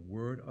 It's the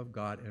Word of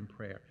God and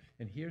prayer.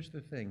 And here's the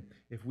thing.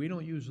 If we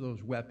don't use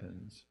those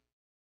weapons,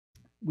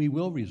 we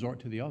will resort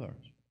to the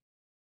others.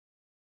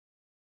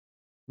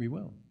 We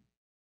will.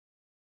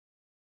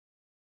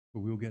 But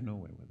we'll get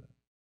nowhere with it.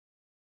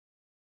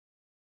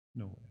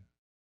 Nowhere.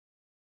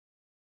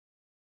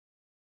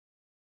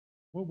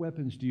 What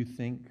weapons do you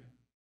think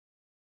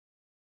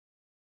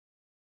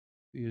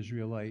the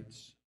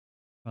Israelites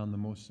found the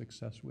most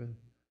success with?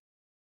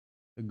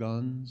 The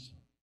guns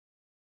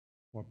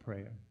or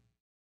prayer?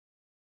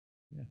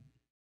 Yeah.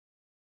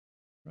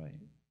 Right.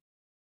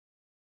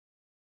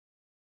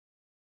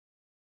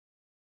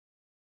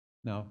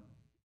 Now,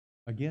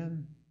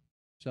 again,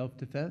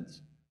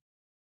 self-defense,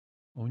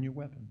 own your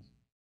weapons.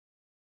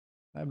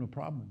 I have no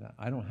problem with that.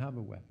 I don't have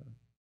a weapon.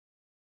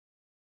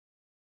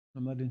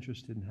 I'm not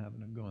interested in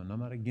having a gun. I'm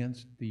not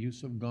against the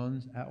use of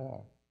guns at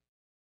all.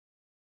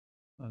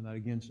 I'm not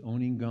against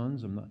owning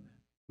guns.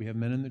 We have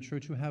men in the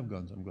church who have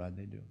guns. I'm glad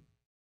they do.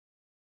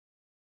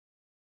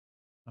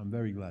 I'm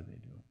very glad they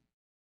do.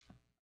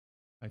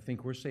 I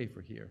think we're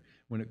safer here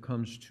when it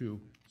comes to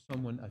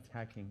someone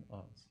attacking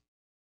us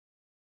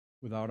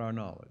without our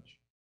knowledge,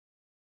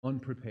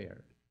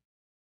 unprepared.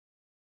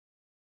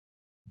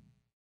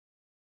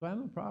 So I have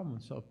no problem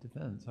with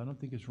self-defense. I don't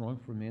think it's wrong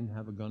for a man to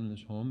have a gun in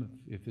his home.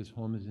 If his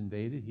home is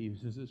invaded, he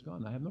uses his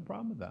gun. I have no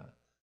problem with that.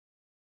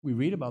 We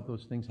read about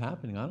those things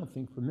happening. I don't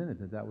think for a minute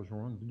that that was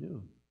wrong to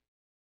do.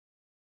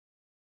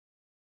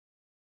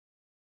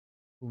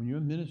 But when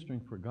you're ministering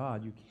for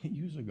God, you can't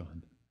use a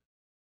gun.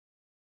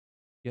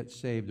 Get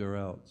saved or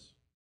else.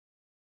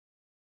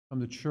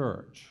 Come to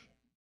church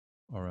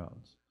or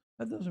else.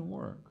 That doesn't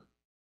work.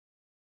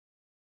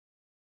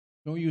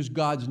 Don't use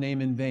God's name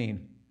in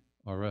vain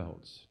or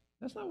else.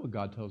 That's not what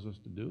God tells us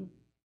to do.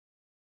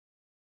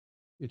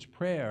 It's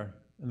prayer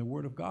and the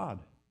Word of God.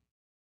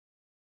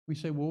 We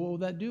say, well, what will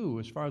that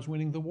do as far as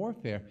winning the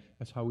warfare?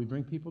 That's how we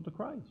bring people to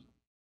Christ.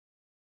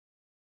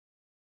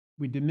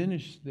 We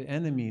diminish the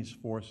enemy's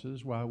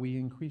forces while we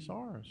increase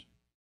ours.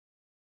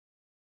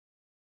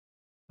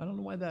 I don't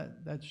know why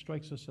that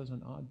strikes us as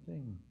an odd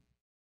thing.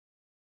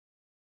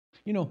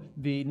 You know,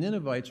 the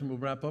Ninevites, and we'll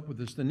wrap up with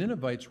this, the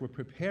Ninevites were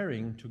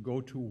preparing to go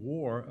to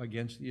war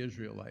against the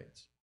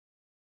Israelites.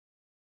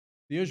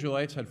 The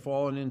Israelites had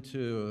fallen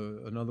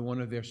into another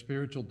one of their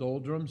spiritual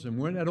doldrums and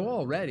weren't at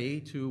all ready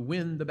to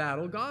win the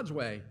battle God's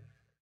way.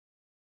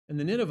 And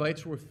the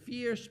Ninevites were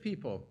fierce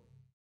people.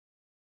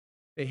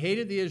 They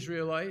hated the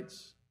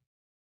Israelites.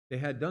 They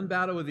had done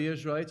battle with the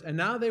Israelites, and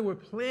now they were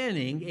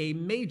planning a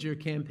major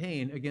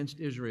campaign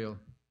against Israel.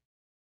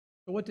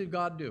 So what did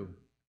God do?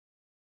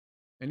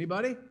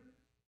 Anybody?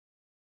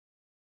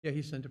 Yeah,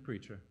 he sent a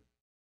preacher.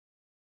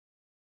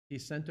 He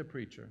sent a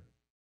preacher.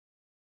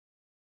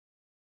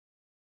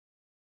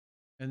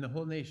 And the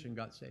whole nation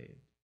got saved.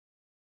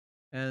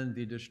 And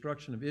the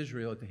destruction of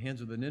Israel at the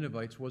hands of the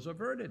Ninevites was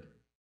averted.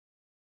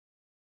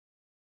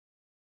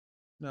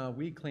 Now,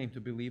 we claim to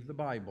believe the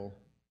Bible.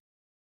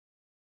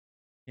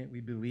 Can't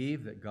we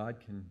believe that God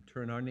can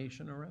turn our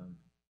nation around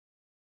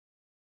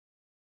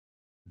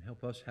and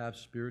help us have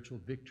spiritual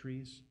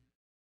victories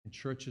and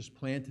churches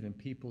planted and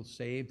people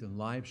saved and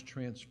lives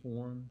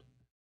transformed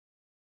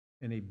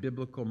and a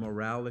biblical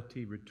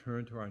morality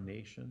returned to our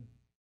nation?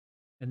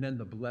 And then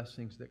the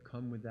blessings that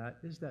come with that.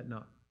 Is that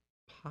not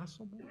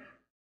possible?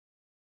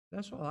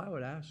 That's all I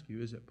would ask you.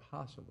 Is it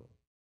possible?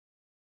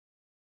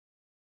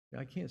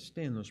 I can't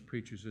stand those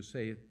preachers who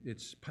say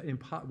it's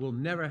we'll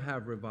never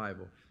have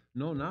revival.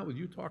 No, not with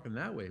you talking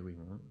that way, we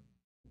won't.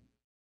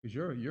 Because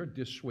you're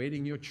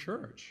dissuading your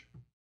church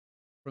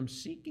from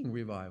seeking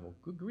revival.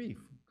 Good grief.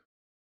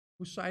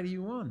 Whose side are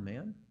you on,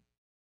 man?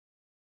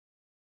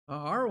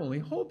 Our only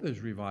hope is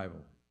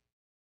revival.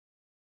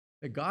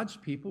 That God's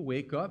people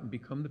wake up and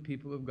become the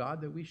people of God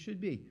that we should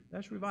be.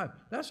 That's revival.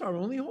 That's our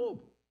only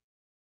hope.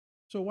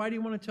 So why do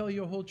you want to tell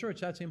your whole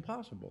church that's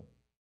impossible? That's our only hope. So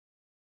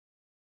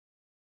why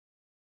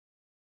do you want to tell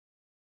your whole church that's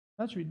impossible?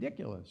 That's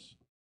ridiculous.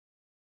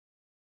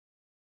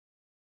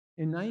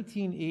 In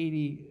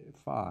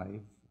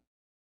 1985,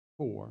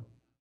 4,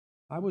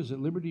 I was at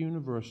Liberty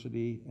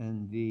University,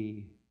 and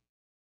the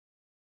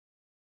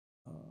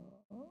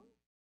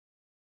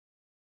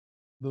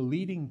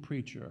leading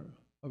preacher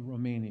of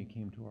Romania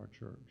came to our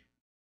church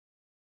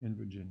in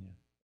Virginia.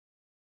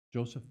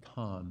 Joseph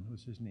Ton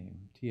was his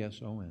name,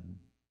 Tson.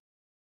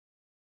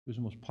 He was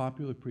the most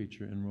popular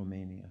preacher in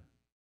Romania,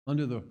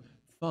 under the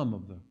thumb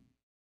of the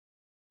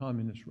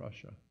communist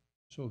Russia,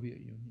 Soviet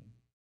Union.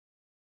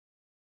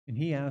 And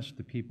he asked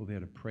the people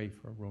there to pray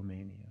for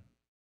Romania.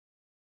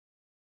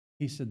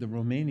 He said the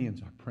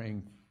Romanians are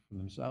praying for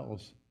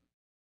themselves.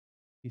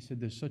 He said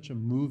there's such a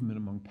movement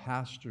among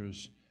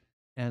pastors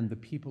and the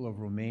people of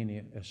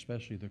Romania,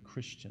 especially the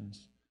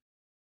Christians,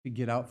 to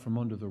get out from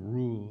under the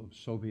rule of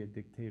Soviet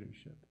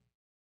dictatorship.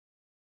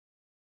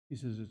 He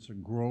says it's a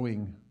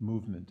growing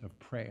movement of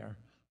prayer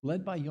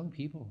led by young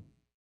people.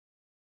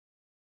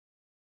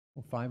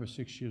 Well, 5 or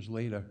 6 years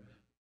later,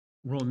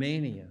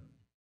 Romania,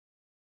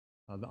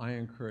 the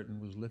Iron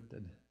Curtain was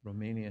lifted.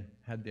 Romania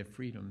had their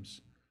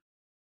freedoms.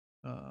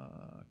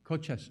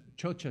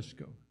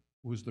 Ceausescu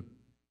was the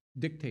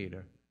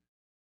dictator.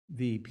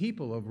 The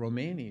people of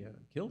Romania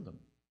killed him,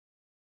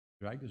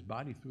 dragged his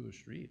body through the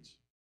streets.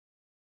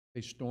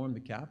 They stormed the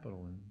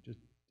capital and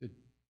just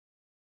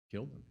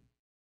killed him.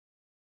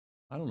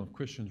 I don't know if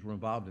Christians were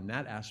involved in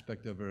that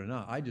aspect of it or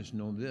not. I just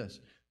know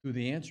this. Through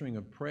the answering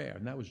of prayer,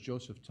 and that was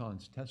Joseph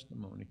Ton's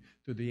testimony,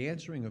 through the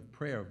answering of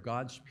prayer of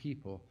God's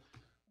people,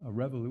 a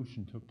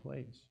revolution took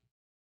place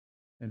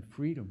and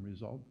freedom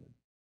resulted.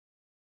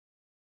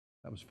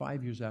 That was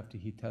 5 years after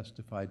he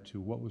testified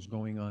to what was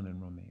going on in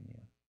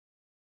Romania.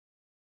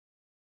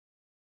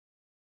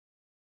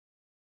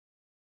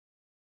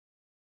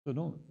 So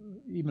don't,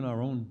 even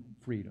our own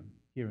freedom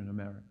here in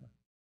America,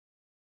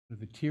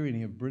 the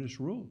tyranny of British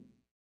rule.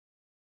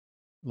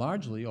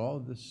 Largely, all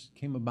of this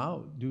came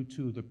about due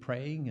to the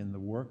praying and the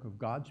work of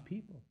God's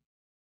people.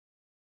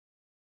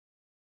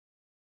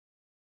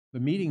 The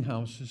meeting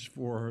houses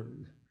for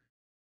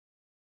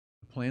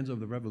the plans of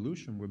the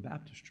revolution were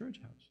Baptist church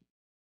houses.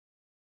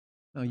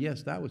 Now,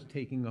 yes, that was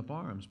taking up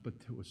arms, but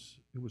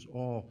it was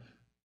all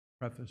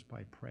prefaced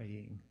by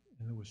praying,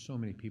 and there were so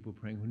many people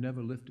praying who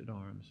never lifted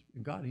arms.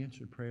 And God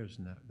answered prayers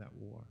in that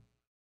war.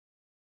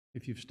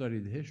 If you've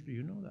studied the history,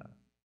 you know that.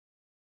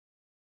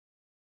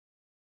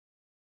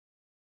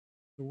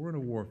 So we're in a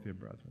warfare,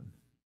 brethren.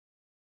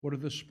 What are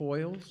the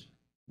spoils?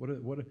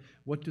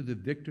 What do the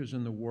victors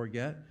in the war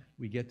get?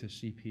 We get to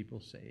see people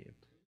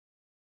saved.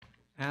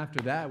 After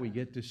that, we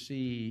get to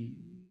see,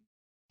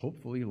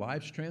 hopefully,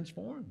 lives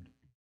transformed.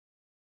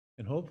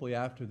 And hopefully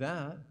after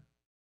that,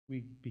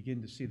 we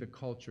begin to see the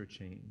culture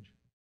change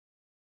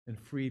and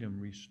freedom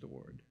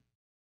restored.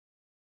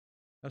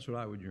 That's what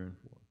I would yearn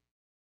for.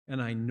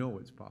 And I know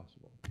it's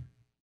possible.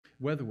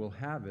 Whether we'll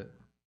have it,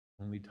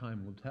 only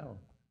time will tell.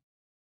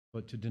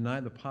 But to deny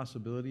the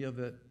possibility of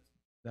it,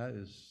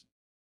 then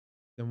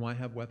why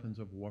have weapons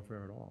of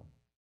warfare at all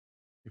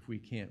if we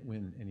can't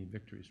win any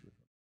victories with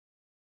them?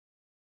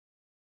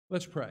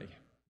 Let's pray,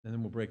 and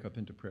then we'll break up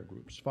into prayer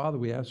groups. Father,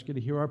 we ask you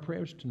to hear our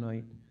prayers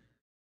tonight.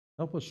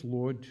 Help us,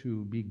 Lord,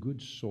 to be good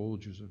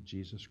soldiers of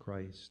Jesus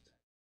Christ.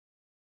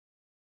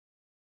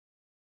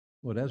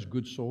 Lord, as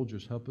good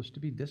soldiers, help us to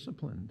be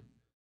disciplined.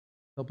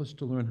 Help us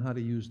to learn how to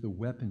use the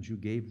weapons you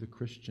gave the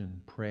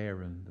Christian,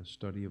 prayer and the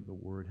study of the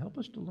Word. Help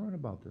us to learn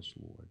about this,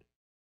 Lord.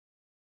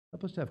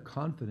 Help us to have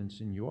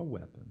confidence in your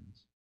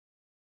weapons.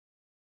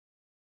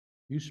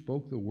 You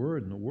spoke the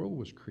Word, and the world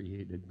was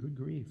created. Good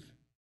grief.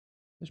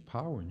 There's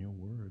power in your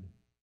Word.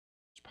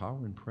 There's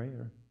power in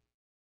prayer,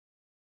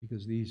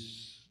 because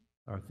these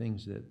are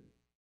things that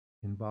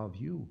involve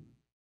you.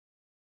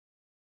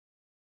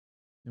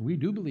 And we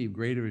do believe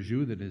greater is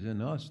you that is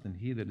in us than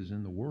he that is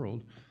in the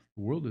world.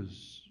 The world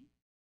is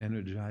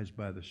energized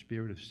by the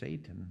spirit of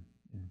Satan,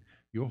 and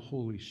your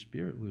Holy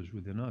Spirit lives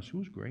within us.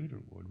 Who's greater,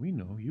 Lord? We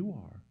know you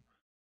are.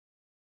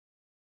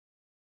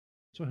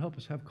 So help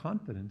us have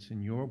confidence in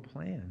your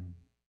plan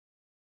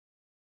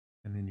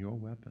and in your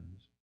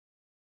weapons.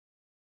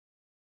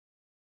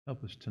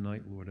 Help us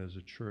tonight, Lord, as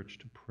a church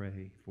to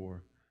pray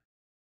for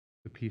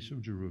the peace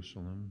of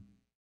Jerusalem,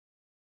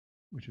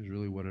 which is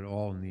really what it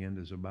all in the end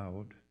is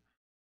about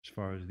as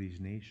far as these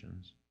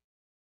nations.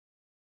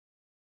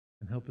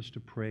 And help us to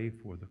pray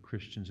for the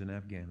Christians in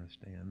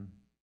Afghanistan,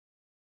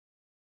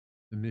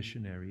 the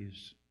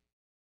missionaries,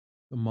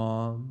 the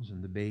moms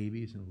and the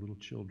babies and the little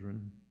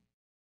children,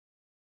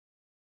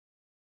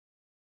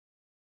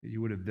 that you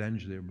would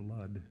avenge their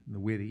blood in the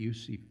way that you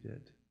see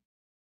fit,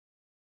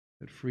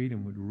 that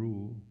freedom would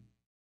rule.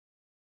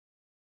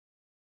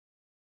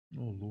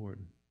 Oh,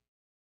 Lord.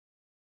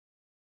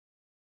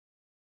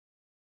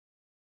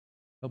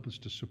 Help us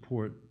to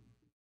support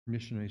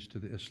missionaries to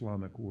the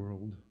Islamic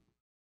world.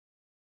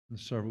 And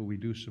several we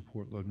do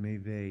support, Lord, may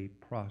they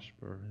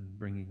prosper in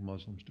bringing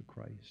Muslims to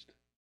Christ.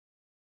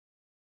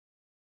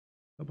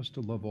 Help us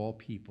to love all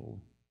people.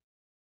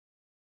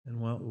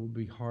 And while it will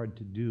be hard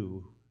to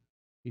do,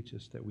 teach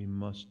us that we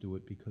must do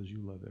it because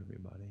you love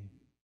everybody.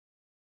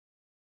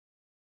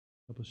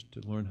 Help us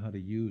to learn how to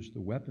use the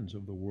weapons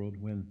of the world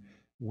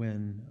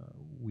when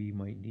we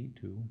might need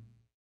to,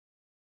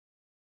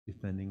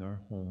 defending our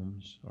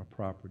homes, our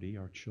property,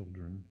 our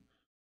children,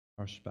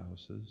 our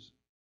spouses.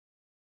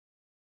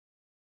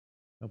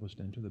 Help us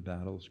to enter the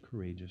battles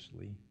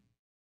courageously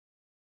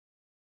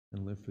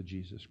and live for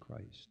Jesus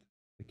Christ,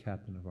 the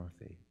captain of our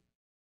faith.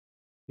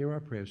 Hear our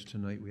prayers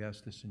tonight. We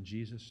ask this in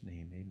Jesus'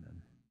 name.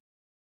 Amen.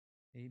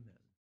 Amen.